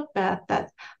me, look, Beth,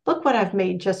 look what I've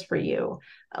made just for you.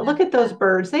 Yeah. Look at those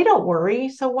birds. They don't worry.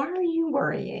 So why are you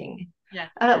worrying? Yeah.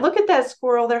 Look at that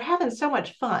squirrel. They're having so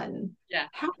much fun. Yeah.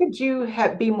 How could you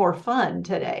be more fun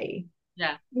today?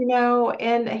 Yeah.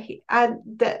 And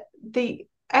the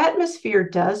atmosphere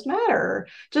does matter.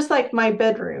 Just like my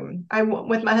bedroom,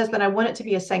 with my husband, I want it to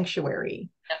be a sanctuary,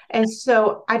 and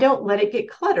so I don't let it get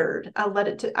cluttered. I want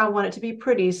it to be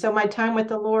pretty. So my time with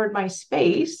the Lord, my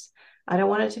space, I don't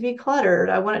want it to be cluttered.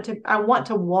 I want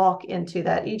to walk into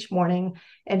that each morning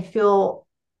and feel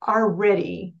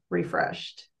already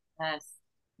refreshed. Yes.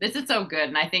 This is so good.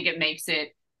 And I think it makes it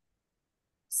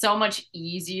so much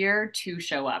easier to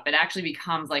show up. It actually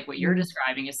becomes like what you're Mm.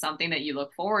 describing is something that you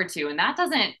look forward to. And that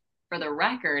doesn't, for the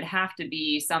record, have to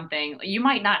be something you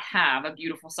might not have a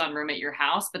beautiful sunroom at your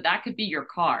house, but that could be your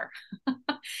car.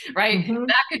 right? Mm-hmm.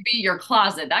 That could be your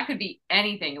closet. That could be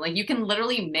anything. Like you can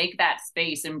literally make that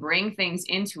space and bring things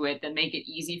into it that make it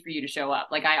easy for you to show up.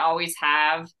 Like I always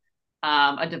have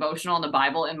a devotional in the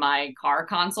Bible in my car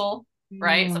console,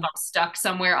 right? So if Mm-hmm. I'm stuck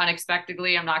somewhere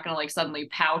unexpectedly, I'm not going to like suddenly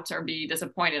pout or be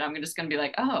disappointed. I'm just going to be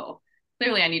like, oh,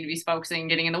 clearly I need to be focusing,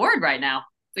 getting in the word right now.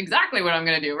 It's exactly what I'm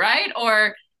going to do, right?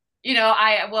 Or,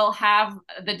 I will have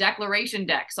the declaration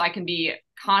deck so I can be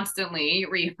constantly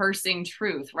rehearsing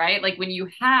truth, right? Like when you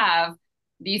have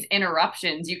these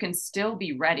interruptions, you can still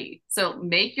be ready. So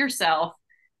make yourself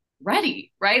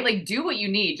ready, right? Like do what you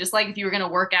need. Just like if you were going to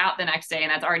work out the next day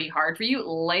and that's already hard for you,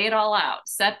 lay it all out.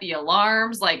 Set the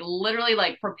alarms, like literally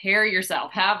like prepare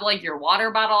yourself. Have like your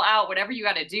water bottle out, whatever you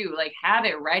got to do, like have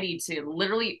it ready to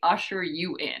literally usher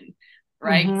you in,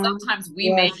 right? Mm-hmm. Sometimes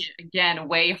we make Yes. it again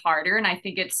way harder and I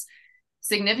think it's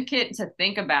significant to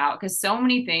think about because so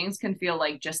many things can feel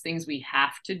like just things we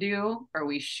have to do or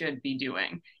we should be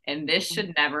doing. And this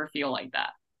should never feel like that.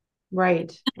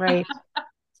 Right. Right.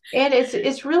 And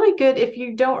it's really good if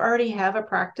you don't already have a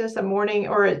practice, a morning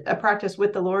or a practice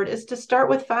with the Lord, is to start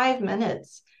with 5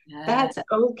 minutes. Yes. That's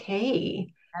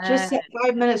okay. Just Yes. set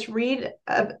 5 minutes, read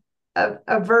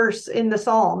a verse in the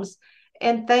Psalms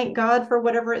and thank God for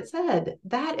whatever it said.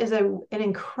 That is an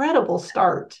incredible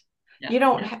start. Yeah. You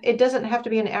don't, it doesn't have to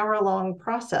be an hour-long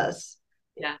process.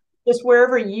 Yeah. Just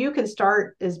wherever you can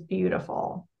start is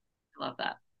beautiful. I love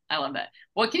that. I love that.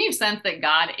 What can you sense that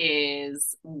God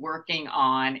is working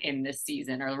on in this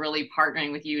season or really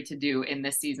partnering with you to do in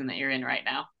this season that you're in right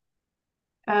now?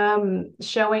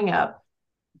 Showing up.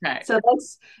 Okay. So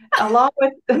that's along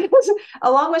with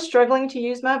along with struggling to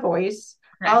use my voice,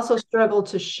 I Okay. also struggle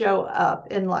to show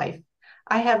up in life.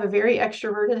 I have a very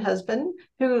extroverted husband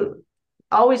who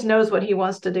always knows what he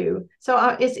wants to do. So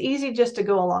it's easy just to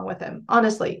go along with him.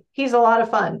 Honestly, he's a lot of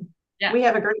fun. Yeah. We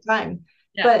have a great time.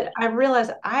 Yeah. But I realize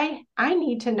I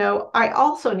need to know, I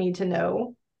also need to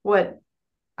know what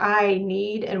I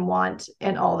need and want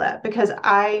and all that because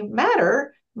I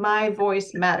matter. My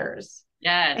voice matters.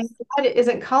 And Yes. God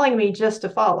isn't calling me just to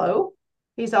follow,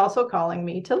 He's also calling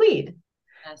me to lead.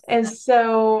 Yes. And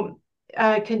so,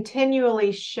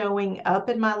 continually showing up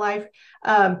in my life,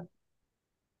 um,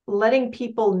 letting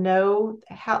people know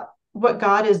what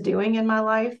God is doing in my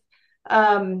life,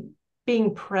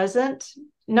 being present,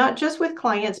 not just with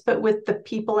clients, but with the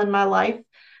people in my life.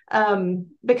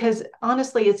 Because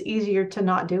honestly, it's easier to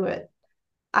not do it.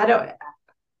 I don't,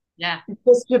 Yeah.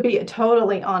 just to be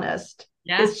totally honest,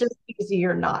 Yeah. it's just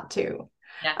easier not to.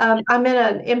 Yeah. I'm in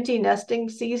an empty nesting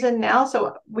season now,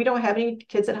 so we don't have any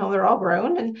kids at home. They're all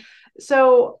grown. And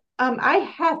so I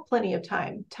have plenty of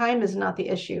time. Time is not the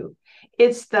issue.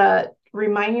 It's the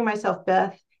reminding myself,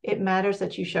 Beth, it matters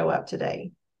that you show up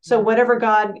today. So Yeah. whatever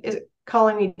God is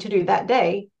calling me to do that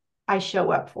day, I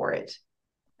show up for it.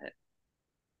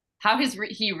 How has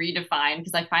he redefined?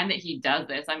 Because I find that he does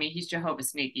this. I mean, he's Jehovah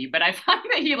Sneaky, but I find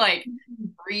that he like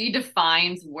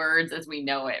redefines words as we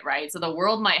know it, right? So the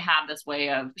world might have this way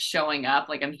of showing up.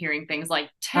 Like I'm hearing things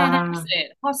like 10x Uh,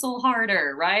 it, hustle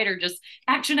harder, right? Or just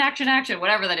action, action, action,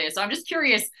 whatever that is. So I'm just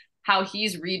curious how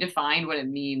he's redefined what it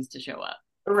means to show up.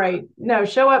 right. No,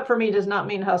 show up for me does not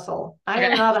mean hustle. I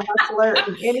am Okay. not a hustler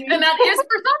in any And that is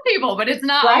for some people, but it's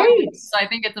not always. right. So I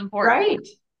think it's important. Right.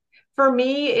 For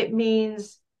me, it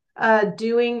means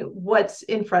doing what's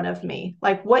in front of me,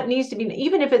 like what needs to be,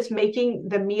 even if it's making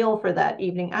the meal for that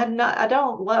evening. I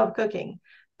don't love cooking,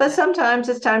 but Yeah. sometimes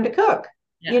it's time to cook,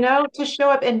 Yeah. to show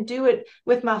up and do it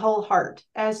with my whole heart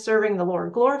as serving the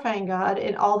Lord, glorifying God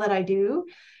in all that I do.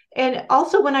 And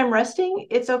also when I'm resting,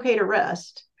 it's okay to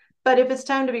rest. But if it's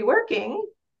time to be working,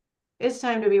 it's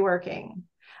time to be working.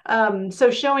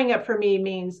 So showing up for me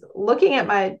means looking at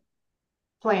my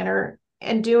planner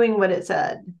and doing what it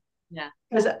said. Yeah.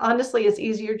 Because honestly, it's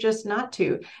easier just not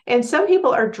to. And some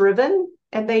people are driven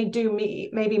and they do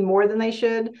maybe more than they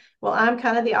should. Well, I'm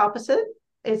kind of the opposite.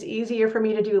 It's easier for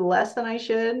me to do less than I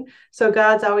should. So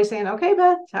God's always saying, okay,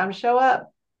 Beth, time to show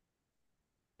up.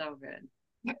 So good.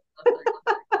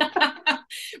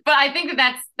 But I think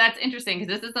that that's interesting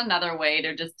because this is another way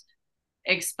to just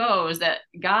expose that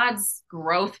God's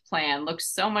growth plan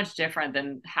looks so much different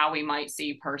than how we might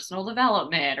see personal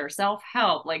development or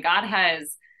self-help. Like God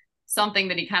has something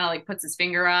that he kind of like puts his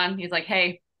finger on. He's like,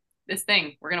 hey, this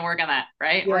thing, we're going to work on that,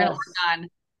 right? We're going to Yes. work on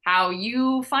how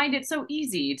you find it so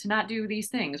easy to not do these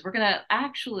things. We're going to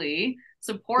actually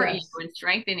support you Yes. and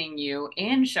strengthening you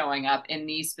in showing up in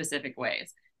these specific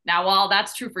ways. Now, while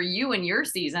that's true for you in your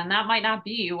season, that might not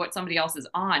be what somebody else is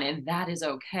on, and that is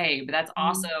okay. But that's Mm.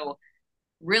 also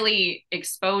really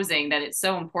exposing that it's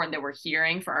so important that we're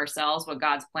hearing for ourselves what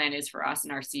God's plan is for us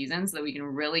in our season so that we can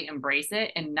really embrace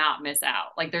it and not miss out.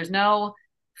 Like there's no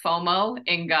FOMO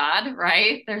in God,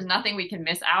 right? There's nothing we can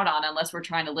miss out on unless we're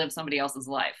trying to live somebody else's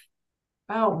life.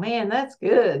 Oh man, that's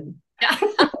good. Yeah.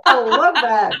 I love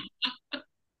that.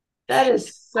 That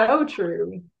is so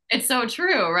true. It's so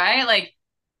true, right? Like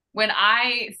when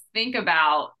I think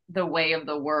about the way of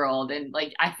the world, and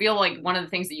like I feel like one of the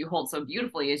things that you hold so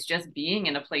beautifully is just being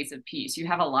in a place of peace. You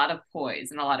have a lot of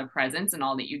poise and a lot of presence in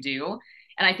all that you do.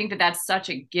 And I think that that's such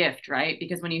a gift, right?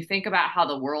 Because when you think about how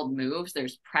the world moves,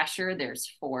 there's pressure, there's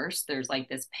force, there's like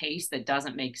this pace that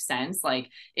doesn't make sense. Like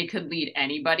it could lead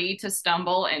anybody to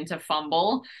stumble and to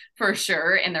fumble for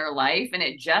sure in their life. And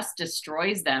it just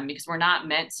destroys them because we're not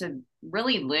meant to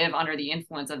really live under the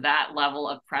influence of that level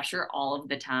of pressure all of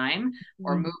the time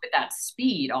or move at that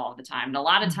speed all of the time. And a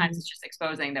lot of times it's just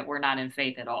exposing that we're not in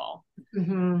faith at all.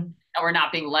 Mm-hmm. And we're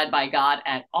not being led by God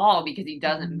at all because he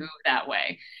doesn't move that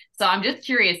way. So I'm just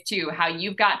curious too, how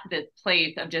you've got to this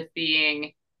place of just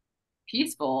being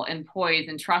peaceful and poised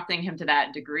and trusting him to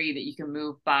that degree that you can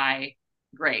move by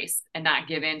grace and not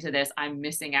give in to this, I'm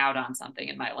missing out on something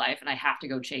in my life and I have to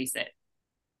go chase it.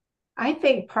 I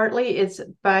think partly it's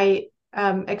by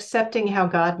accepting how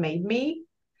God made me.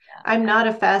 Yeah. I'm not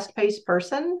a fast-paced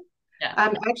person. Yeah.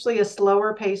 I'm actually a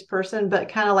slower paced person, but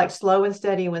kind of like slow and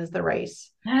steady wins the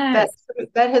race. Yes.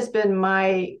 That has been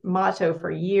my motto for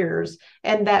years.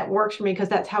 And that works for me because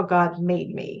that's how God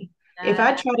made me. If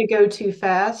I try to go too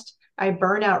fast, I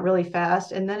burn out really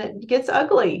fast and then it gets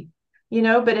ugly,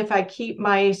 but if I keep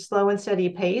my slow and steady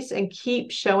pace and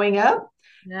keep showing up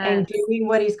and doing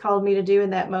what he's called me to do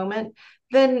in that moment,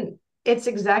 then it's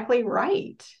exactly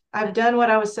right. I've done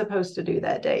what I was supposed to do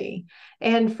that day.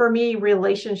 And for me,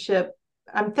 relationship,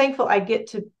 I'm thankful I get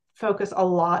to focus a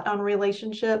lot on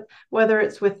relationship, whether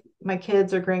it's with my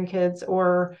kids or grandkids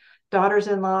or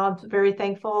daughters-in-law. I'm very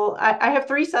thankful. I have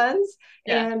 3 sons,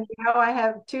 and now I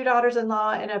have 2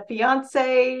 daughters-in-law and a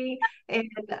fiance. And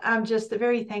I'm just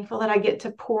very thankful that I get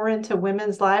to pour into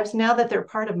women's lives now that they're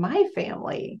part of my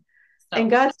family. And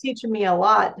God's teaching me a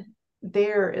lot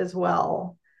there as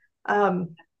well.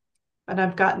 And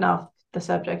I've gotten off the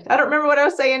subject. I don't remember what I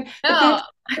was saying, but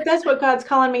that's what God's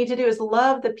calling me to do, is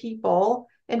love the people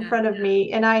in front of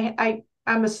me. And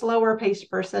I'm a slower paced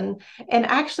person. And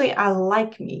actually I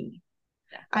like me.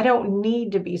 I don't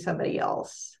need to be somebody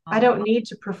else. I don't need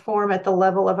to perform at the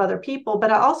level of other people,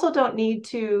 but I also don't need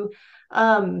to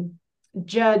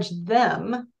judge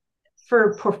them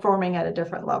for performing at a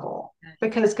different level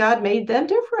because God made them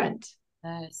different.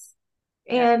 Yes.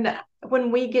 And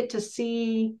when we get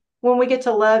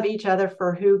to love each other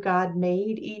for who God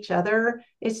made each other,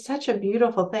 it's such a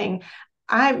beautiful thing.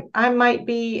 I might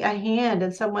be a hand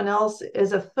and someone else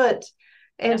is a foot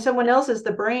and someone else is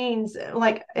the brains.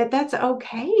 Like that's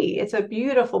okay. It's a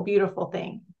beautiful, beautiful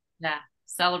thing. Yeah.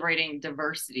 Celebrating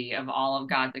diversity of all of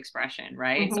God's expression,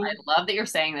 right? So I love that you're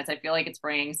saying this. I feel like it's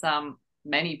bringing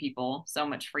many people so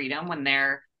much freedom when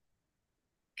they're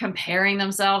comparing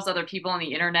themselves to other people on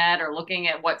the internet or looking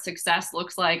at what success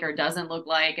looks like or doesn't look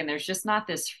like. And there's just not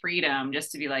this freedom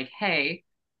just to be like, hey,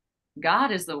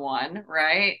 God is the one,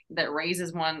 right, that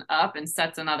raises one up and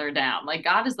sets another down. Like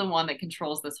God is the one that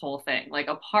controls this whole thing. Like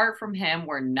apart from him,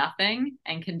 we're nothing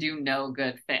and can do no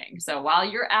good thing. So while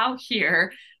you're out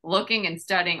here looking and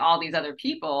studying all these other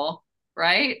people,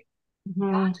 right,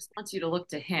 God just wants you to look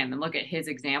to him and look at his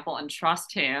example and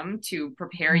trust him to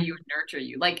prepare you and nurture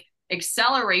you. Like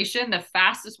acceleration, the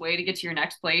fastest way to get to your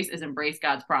next place is embrace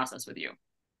God's process with you.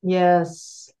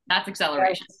 Yes. That's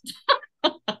acceleration.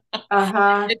 Yes.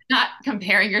 It's not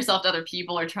comparing yourself to other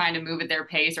people or trying to move at their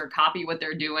pace or copy what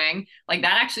they're doing. Like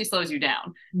that actually slows you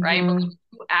down, right? But when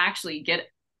you actually get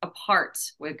apart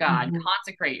with God,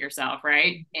 consecrate yourself,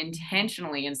 right?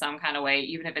 Intentionally in some kind of way,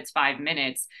 even if it's 5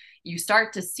 minutes, you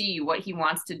start to see what he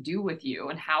wants to do with you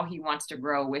and how he wants to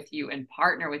grow with you and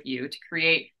partner with you to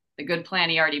create the good plan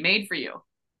he already made for you.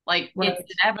 Like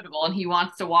it's inevitable and he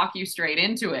wants to walk you straight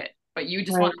into it, but you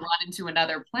just want to run into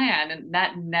another plan and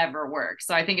that never works.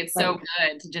 So I think it's so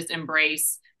good to just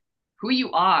embrace who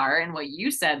you are and what you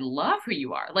said, love who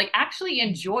you are, like actually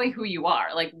enjoy who you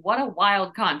are. Like what a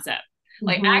wild concept.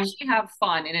 Like actually have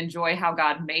fun and enjoy how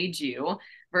God made you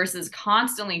versus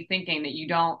constantly thinking that you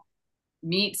don't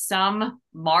meet some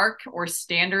mark or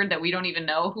standard that we don't even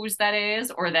know whose that is,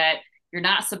 or that you're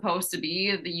not supposed to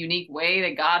be the unique way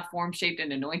that God formed, shaped,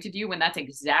 and anointed you when that's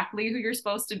exactly who you're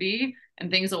supposed to be.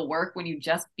 And things will work when you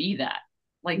just be that.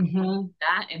 Like be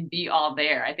that and be all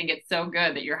there. I think it's so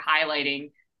good that you're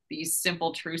highlighting these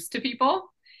simple truths to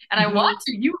people. And I want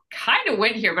to, you kind of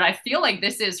went here, but I feel like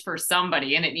this is for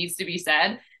somebody and it needs to be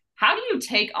said. How do you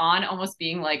take on almost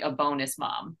being like a bonus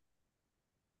mom?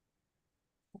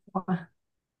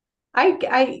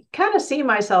 I kind of see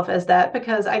myself as that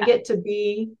because I get to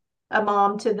be a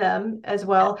mom to them as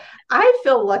well. I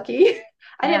feel lucky.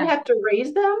 I Yeah. didn't have to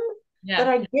raise them, but Yeah.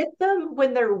 I get them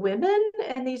when they're women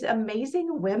and these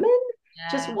amazing women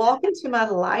just Yeah. walk into my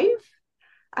life.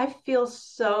 I feel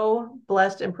so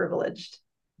blessed and privileged.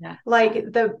 Yeah. Like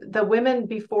the women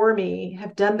before me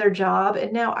have done their job,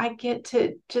 and now I get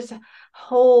to just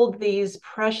hold these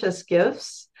precious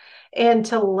gifts and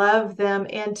to love them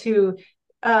and to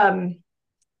um,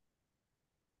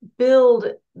 build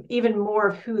even more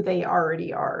of who they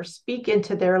already are, speak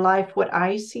into their life what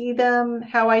I see them,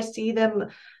 how I see them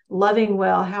loving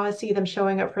well, how I see them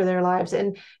showing up for their lives,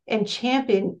 and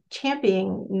championing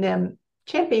them.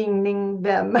 Championing.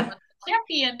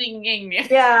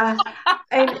 Yeah.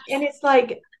 And it's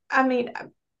like, I mean,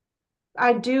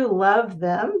 I do love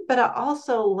them, but I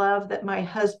also love that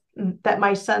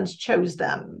my sons chose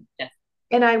them. Yeah.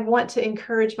 And I want to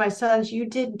encourage my sons, you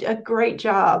did a great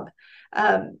job.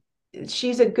 Um,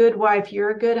 she's a good wife, you're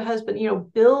a good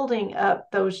husband, building up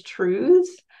those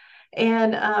truths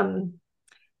and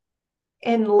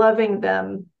and loving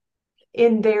them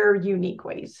in their unique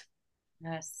ways.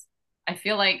 Yes. I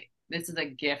feel like this is a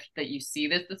gift that you see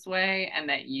this way and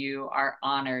that you are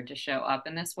honored to show up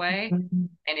in this way. Mhm.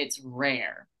 And it's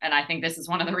rare. And I think this is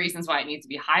one of the reasons why it needs to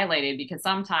be highlighted because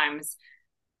sometimes,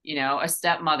 a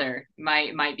stepmother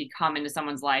might be come into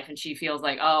someone's life and she feels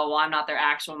like, oh, well, I'm not their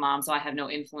actual mom, so I have no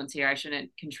influence here. I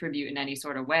shouldn't contribute in any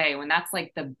sort of way. When that's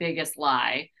like the biggest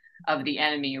lie of the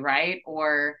enemy, right?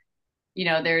 Or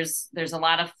there's a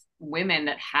lot of women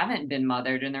that haven't been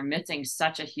mothered and they're missing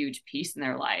such a huge piece in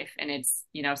their life. And it's,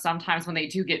 sometimes when they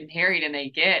do get married and they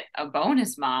get a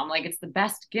bonus mom, like it's the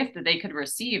best gift that they could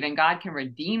receive and God can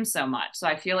redeem so much. So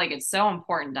I feel like it's so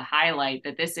important to highlight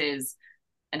that this is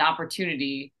an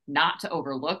opportunity not to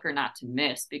overlook or not to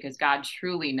miss because God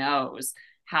truly knows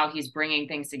how he's bringing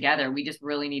things together. We just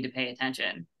really need to pay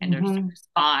attention and just Mhm.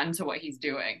 respond to what he's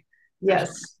doing for sure.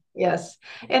 Yes, yes.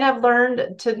 And I've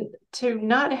learned to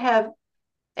not have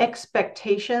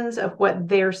expectations of what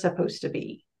they're supposed to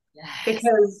be Yes.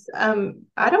 because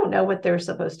I don't know what they're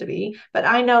supposed to be, but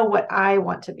I know what I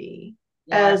want to be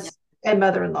Yeah. as a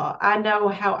mother-in-law. I know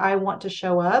how I want to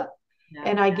show up, Yeah.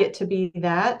 and I get to be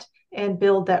that and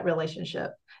build that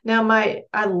relationship. Now,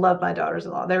 I love my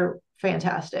daughters-in-law; they're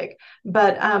fantastic,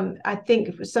 but I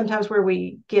think sometimes where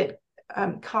we get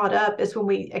caught up is when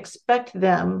we expect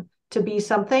them to be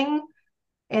something,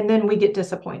 and then we get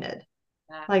disappointed.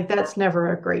 Yeah. Like that's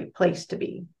never a great place to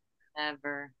be.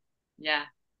 Never. Yeah.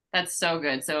 That's so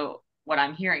good. So what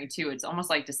I'm hearing too, it's almost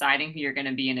like deciding who you're going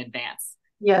to be in advance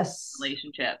Yes.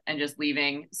 relationship and just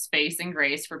leaving space and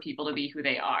grace for people to be who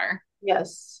they are.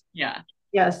 Yes. Yeah.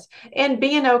 Yes. And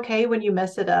being okay when you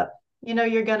mess it up.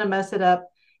 You're going to mess it up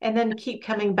and then keep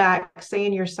coming back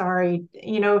saying you're sorry,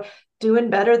 doing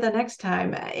better the next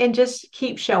time and just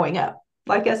keep showing up.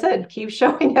 Like I said, keep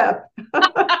showing up.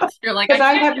 You're like, I Because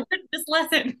I can't have, do this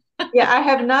lesson. yeah, I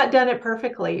have not done it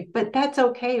perfectly, but that's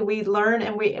okay. We learn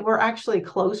and we're actually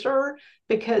closer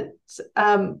because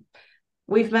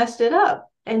we've messed it up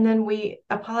and then we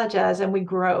apologize and we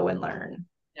grow and learn.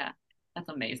 Yeah. That's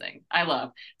amazing. I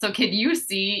love. So can you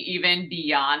see even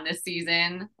beyond this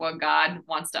season what God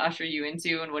wants to usher you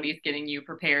into and what he's getting you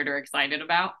prepared or excited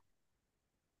about?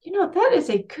 That is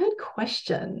a good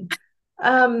question.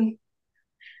 Um,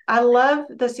 I love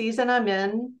the season I'm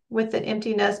in with the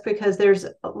empty nest because there's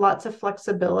lots of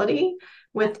flexibility Yeah.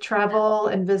 with travel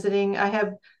and visiting. I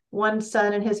have one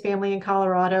son and his family in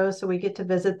Colorado, so we get to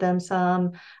visit them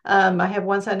some. I have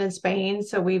one son in Spain,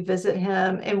 so we visit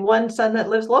him, and one son that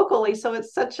lives locally. So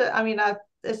it's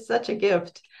it's such a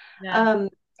gift. Yeah. Um,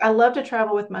 I love to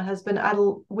travel with my husband.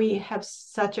 We have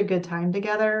such a good time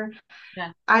together.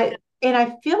 Yeah.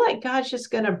 I feel like God's just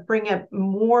going to bring up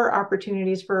more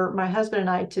opportunities for my husband and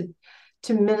I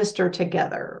to minister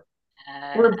together.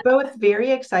 Uh, We're both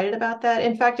very excited about that.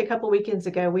 In fact, a couple weekends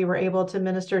ago, we were able to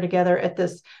minister together at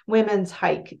this women's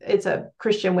hike. It's a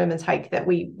Christian women's hike that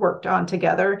we worked on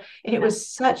together, and it yeah. was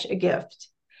such a gift.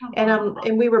 Uh-huh.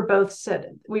 And we both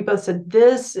said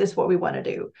this is what we want to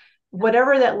do,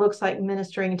 whatever that looks like,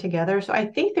 ministering together. So I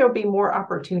think there'll be more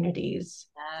opportunities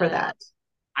for Uh, that.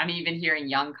 I'm even hearing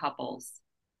young couples.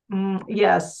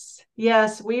 Yes,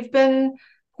 yes, we've been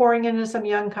pouring into some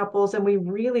young couples and we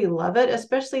really love it,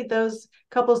 especially those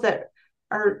couples that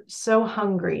are so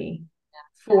hungry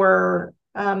for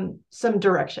some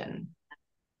direction.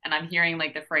 And I'm hearing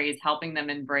like the phrase helping them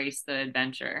embrace the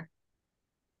adventure.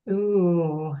 Ooh,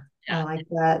 Ooh, I Yeah. like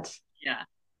that. Yeah.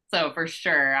 So for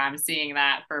sure, I'm seeing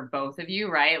that for both of you,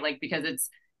 right? Like because it's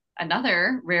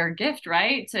another rare gift,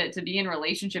 right? To be in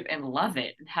relationship and love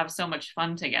it and have so much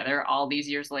fun together all these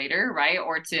years later, right?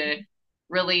 Or to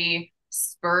really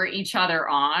spur each other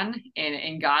on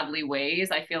in godly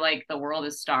ways. I feel like the world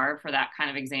is starved for that kind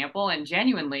of example. And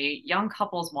genuinely, young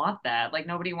couples want that. Like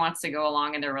nobody wants to go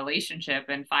along in their relationship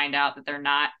and find out that they're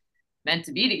not meant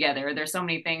to be together. There's so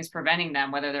many things preventing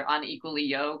them, whether they're unequally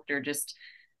yoked or just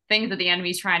things that the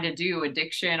enemy's trying to do,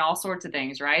 addiction, all sorts of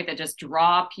things, right? That just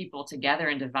draw people together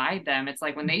and divide them. It's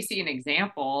like when they see an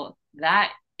example,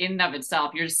 that in and of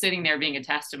itself, you're just sitting there being a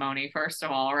testimony, first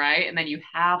of all, right? And then you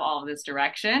have all of this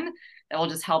direction that will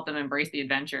just help them embrace the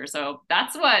adventure. So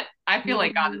that's what I feel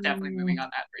like God is definitely moving Mm. on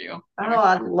that for you. Oh,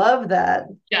 I love that.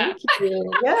 Yeah. Thank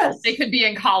you. They Yes. could be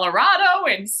in Colorado,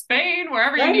 in Spain,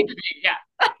 wherever you Right. need to be. Yeah.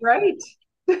 Right.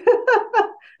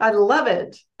 I love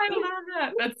it. I love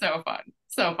that. That's so fun.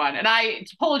 So fun. And I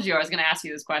told you I was going to ask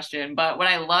you this question, but what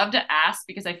I love to ask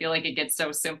because I feel like it gets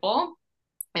so simple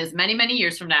is many, many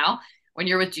years from now, when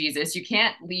you're with Jesus, you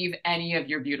can't leave any of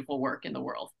your beautiful work in the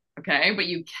world. Okay. But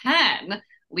you can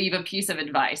leave a piece of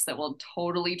advice that will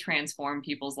totally transform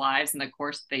people's lives in the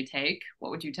course they take.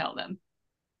 What would you tell them?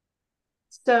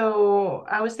 So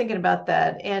I was thinking about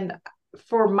that. And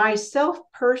for myself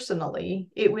personally,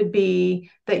 it would be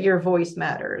that your voice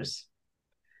matters.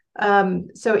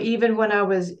 So even when I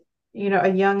was,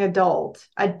 a young adult,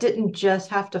 I didn't just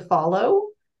have to follow.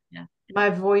 Yeah. My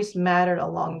voice mattered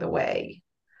along the way.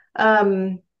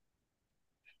 Um,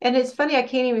 and it's funny, I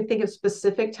can't even think of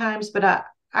specific times, but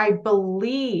I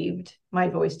believed my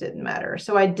voice didn't matter,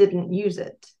 so I didn't use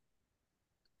it.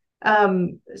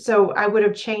 So I would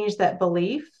have changed that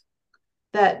belief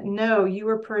that no, you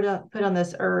were put on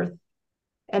this earth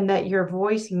and that your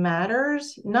voice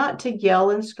matters, not to yell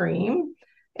and scream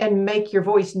and make your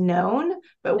voice known,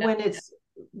 but Yep.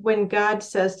 when God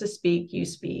says to speak, you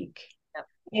speak. Yep.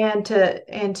 And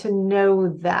to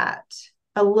know that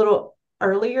a little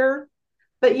earlier.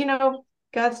 But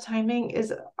God's timing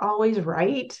is always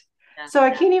right. Yeah. So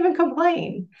I can't even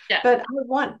complain. Yeah. But I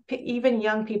want even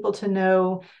young people to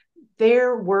know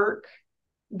their work,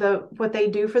 what they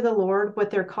do for the Lord,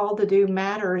 what they're called to do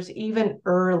matters even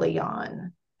early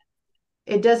on.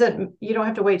 You don't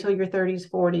have to wait till your 30s,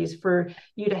 40s for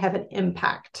you to have an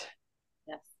impact.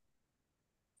 Yes.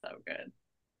 So good.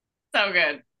 So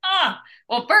good.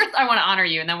 Well, first I want to honor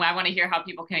you, and then I want to hear how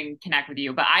people can connect with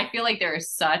you. But I feel like there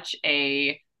is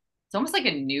it's almost like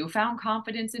a newfound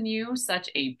confidence in you, such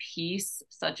a peace,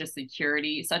 such a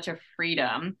security, such a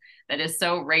freedom that is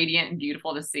so radiant and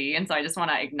beautiful to see. And so I just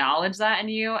want to acknowledge that in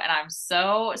you. And I'm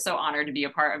so, so honored to be a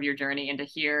part of your journey and to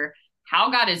hear how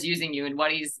God is using you and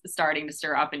what he's starting to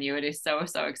stir up in you. It is so,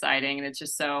 so exciting. And it's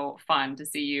just so fun to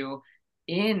see you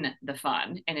in the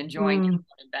fun and enjoying your Mm,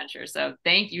 own adventure. So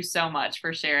thank you so much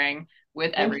for sharing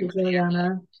with thank you, everyone here.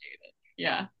 Juliana.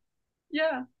 Yeah.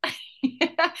 Yeah.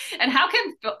 And how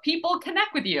can people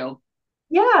connect with you?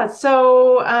 Yeah.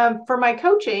 So for my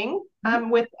coaching, Mhm. I'm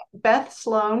with Beth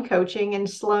Sloan Coaching, and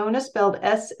Sloan is spelled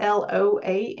Sloan,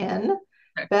 Okay.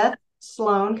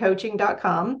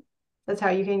 BethSloanCoaching.com. That's how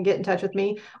you can get in touch with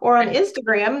me. Or on Okay.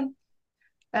 Instagram,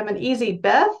 I'm an easy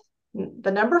Beth,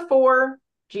 the number 4,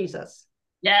 Jesus.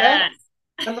 Beth, Yes.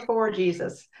 number 4,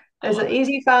 Jesus. I There's love an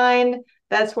easy find.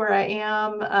 That's where I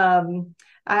am.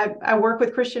 I work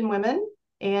with Christian women.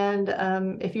 And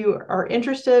if you are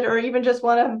interested or even just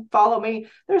want to follow me,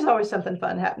 there's always something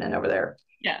fun happening over there.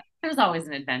 Yeah. There's always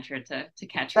an adventure to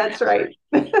catch your That's eye.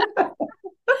 right.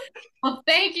 Well,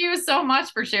 thank you so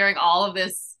much for sharing all of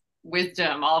this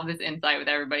wisdom, all of this insight with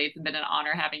everybody. It's been an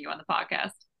honor having you on the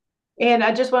podcast. And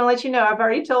I just want to let you know, I've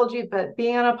already told you, but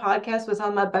being on a podcast was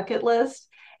on my bucket list.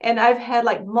 And I've had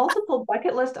like multiple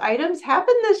bucket list items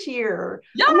happen this year.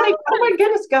 Yeah. I'm like, oh my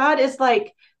goodness, God is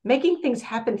like making things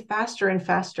happen faster and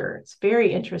faster. It's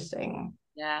very interesting.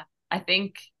 Yeah. I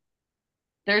think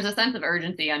there's a sense of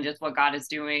urgency on just what God is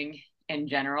doing in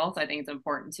general. So I think it's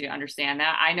important to understand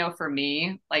that. I know for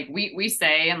me, like we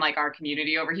say in like our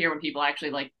community over here, when people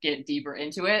actually like get deeper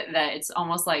into it, that it's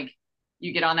almost like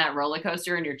you get on that roller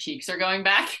coaster and your cheeks are going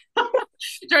back. Do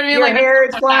you know what I mean? Your Like that's hair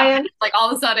is what's happening. flying. Like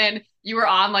all of a sudden you were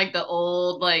on like the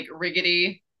old like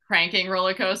rickety cranking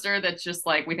roller coaster that's just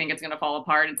like we think it's gonna fall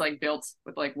apart. It's like built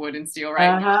with like wood and steel,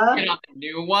 right? You Uh-huh. get on the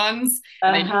new ones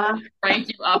and they just Uh-huh. crank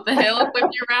you up the hill and flip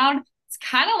you around. It's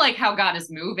kind of like how God is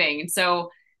moving. And so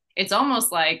it's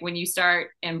almost like when you start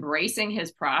embracing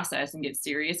his process and get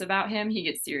serious about him, he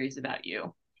gets serious about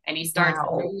you. And he starts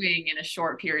Wow. doing in a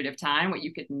short period of time what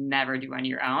you could never do on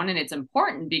your own. And it's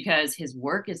important because his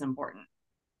work is important.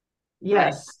 right?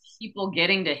 Yes. People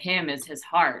getting to him is his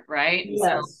heart, right? And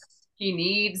so Yes. he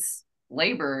needs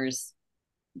laborers.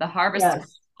 The harvest is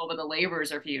Yes. full, but the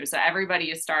laborers are few. So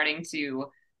everybody is starting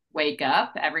to wake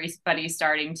up. Everybody's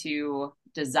starting to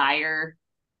desire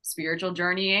spiritual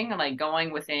journeying, like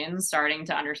going within, starting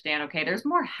to understand, okay, there's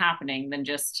more happening than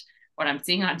just what I'm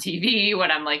seeing on TV,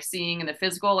 what I'm like seeing in the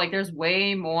physical. Like there's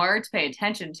way more to pay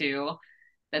attention to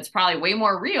that's probably way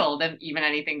more real than even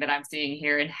anything that I'm seeing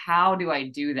here. And how do I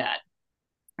do that?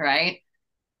 Right.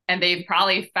 And they've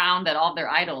probably found that all their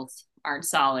idols aren't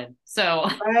solid. So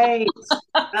Right.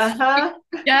 Uh-huh.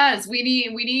 yes, we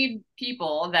need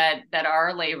people that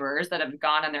are laborers that have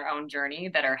gone on their own journey,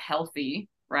 that are healthy,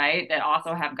 right? That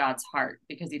also have God's heart,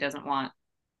 because he doesn't want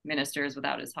ministers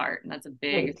without his heart. And that's a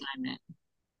big Right. assignment.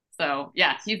 So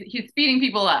yeah, he's speeding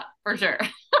people up for sure.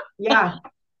 Yeah.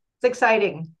 It's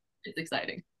exciting. It's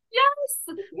exciting. Yes.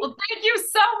 Well, thank you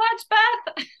so much,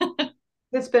 Beth.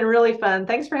 It's been really fun.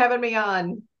 Thanks for having me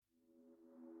on.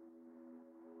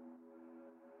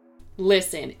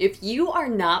 Listen, if you are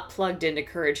not plugged into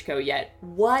Courage Co yet,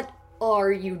 what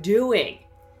are you doing?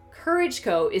 Courage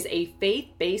Co is a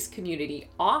faith-based community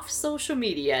off social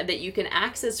media that you can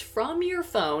access from your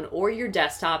phone or your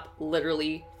desktop,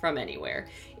 literally from anywhere.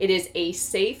 It is a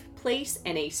safe place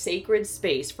and a sacred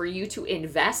space for you to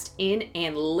invest in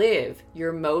and live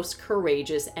your most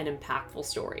courageous and impactful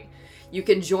story. You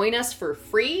can join us for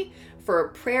free for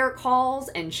prayer calls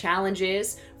and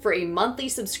challenges, for a monthly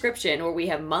subscription where we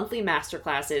have monthly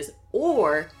masterclasses,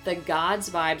 or the God's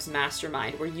Vibes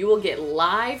Mastermind, where you will get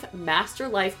live master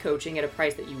life coaching at a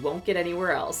price that you won't get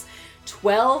anywhere else.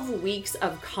 12 weeks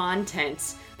of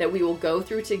content that we will go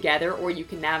through together, or you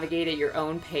can navigate at your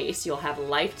own pace. You'll have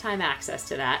lifetime access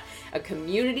to that. A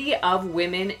community of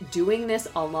women doing this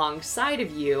alongside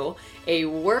of you, a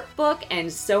workbook,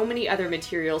 and so many other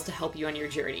materials to help you on your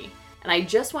journey. And I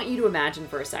just want you to imagine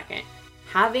for a second,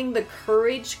 having the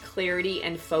courage, clarity,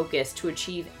 and focus to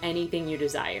achieve anything you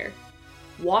desire.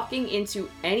 Walking into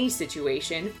any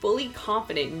situation fully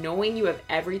confident, knowing you have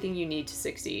everything you need to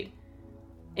succeed.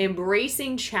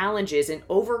 Embracing challenges and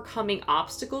overcoming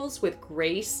obstacles with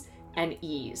grace and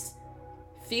ease.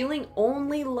 Feeling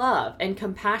only love and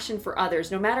compassion for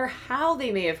others, no matter how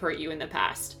they may have hurt you in the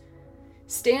past.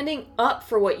 Standing up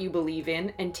for what you believe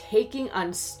in and taking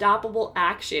unstoppable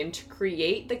action to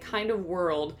create the kind of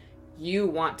world you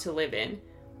want to live in.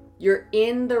 You're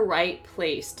in the right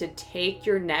place to take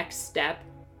your next step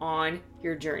on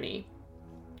your journey.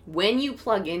 When you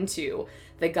plug into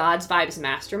the God's Vibes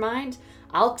Mastermind,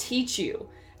 I'll teach you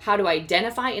how to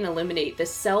identify and eliminate the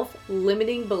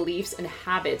self-limiting beliefs and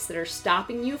habits that are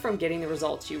stopping you from getting the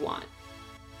results you want.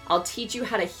 I'll teach you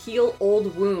how to heal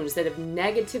old wounds that have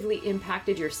negatively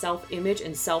impacted your self-image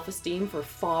and self-esteem for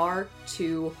far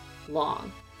too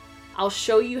long. I'll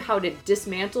show you how to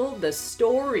dismantle the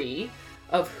story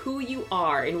of who you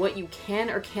are and what you can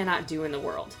or cannot do in the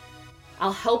world.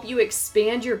 I'll help you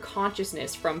expand your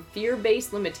consciousness from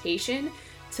fear-based limitation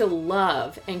to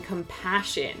love and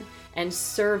compassion and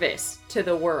service to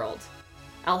the world.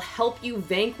 I'll help you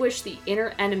vanquish the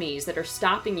inner enemies that are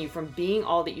stopping you from being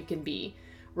all that you can be.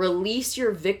 Release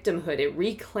your victimhood and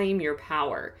reclaim your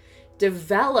power.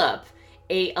 Develop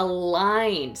a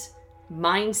aligned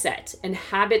mindset and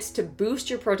habits to boost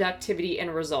your productivity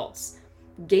and results.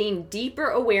 Gain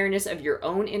deeper awareness of your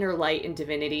own inner light and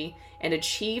divinity, and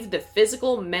achieve the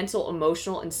physical, mental,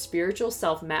 emotional, and spiritual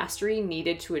self-mastery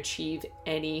needed to achieve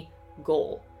any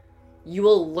goal. You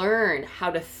will learn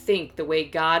how to think the way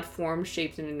God formed,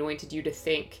 shaped, and anointed you to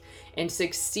think, and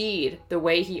succeed the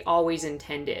way He always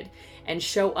intended, and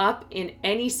show up in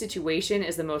any situation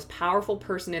as the most powerful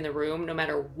person in the room, no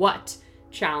matter what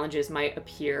challenges might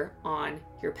appear on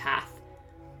your path.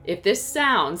 If this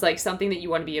sounds like something that you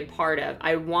want to be a part of,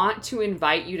 I want to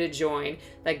invite you to join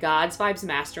the God's Vibes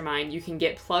Mastermind. You can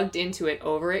get plugged into it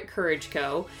over at Courage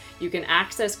Co. You can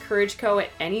access Courage Co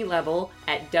at any level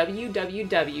at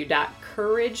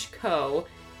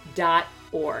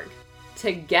www.courageco.org.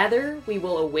 Together, we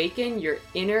will awaken your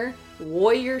inner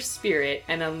warrior spirit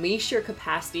and unleash your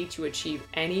capacity to achieve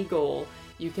any goal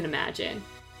you can imagine.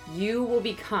 You will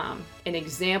become an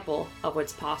example of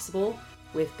what's possible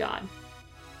with God.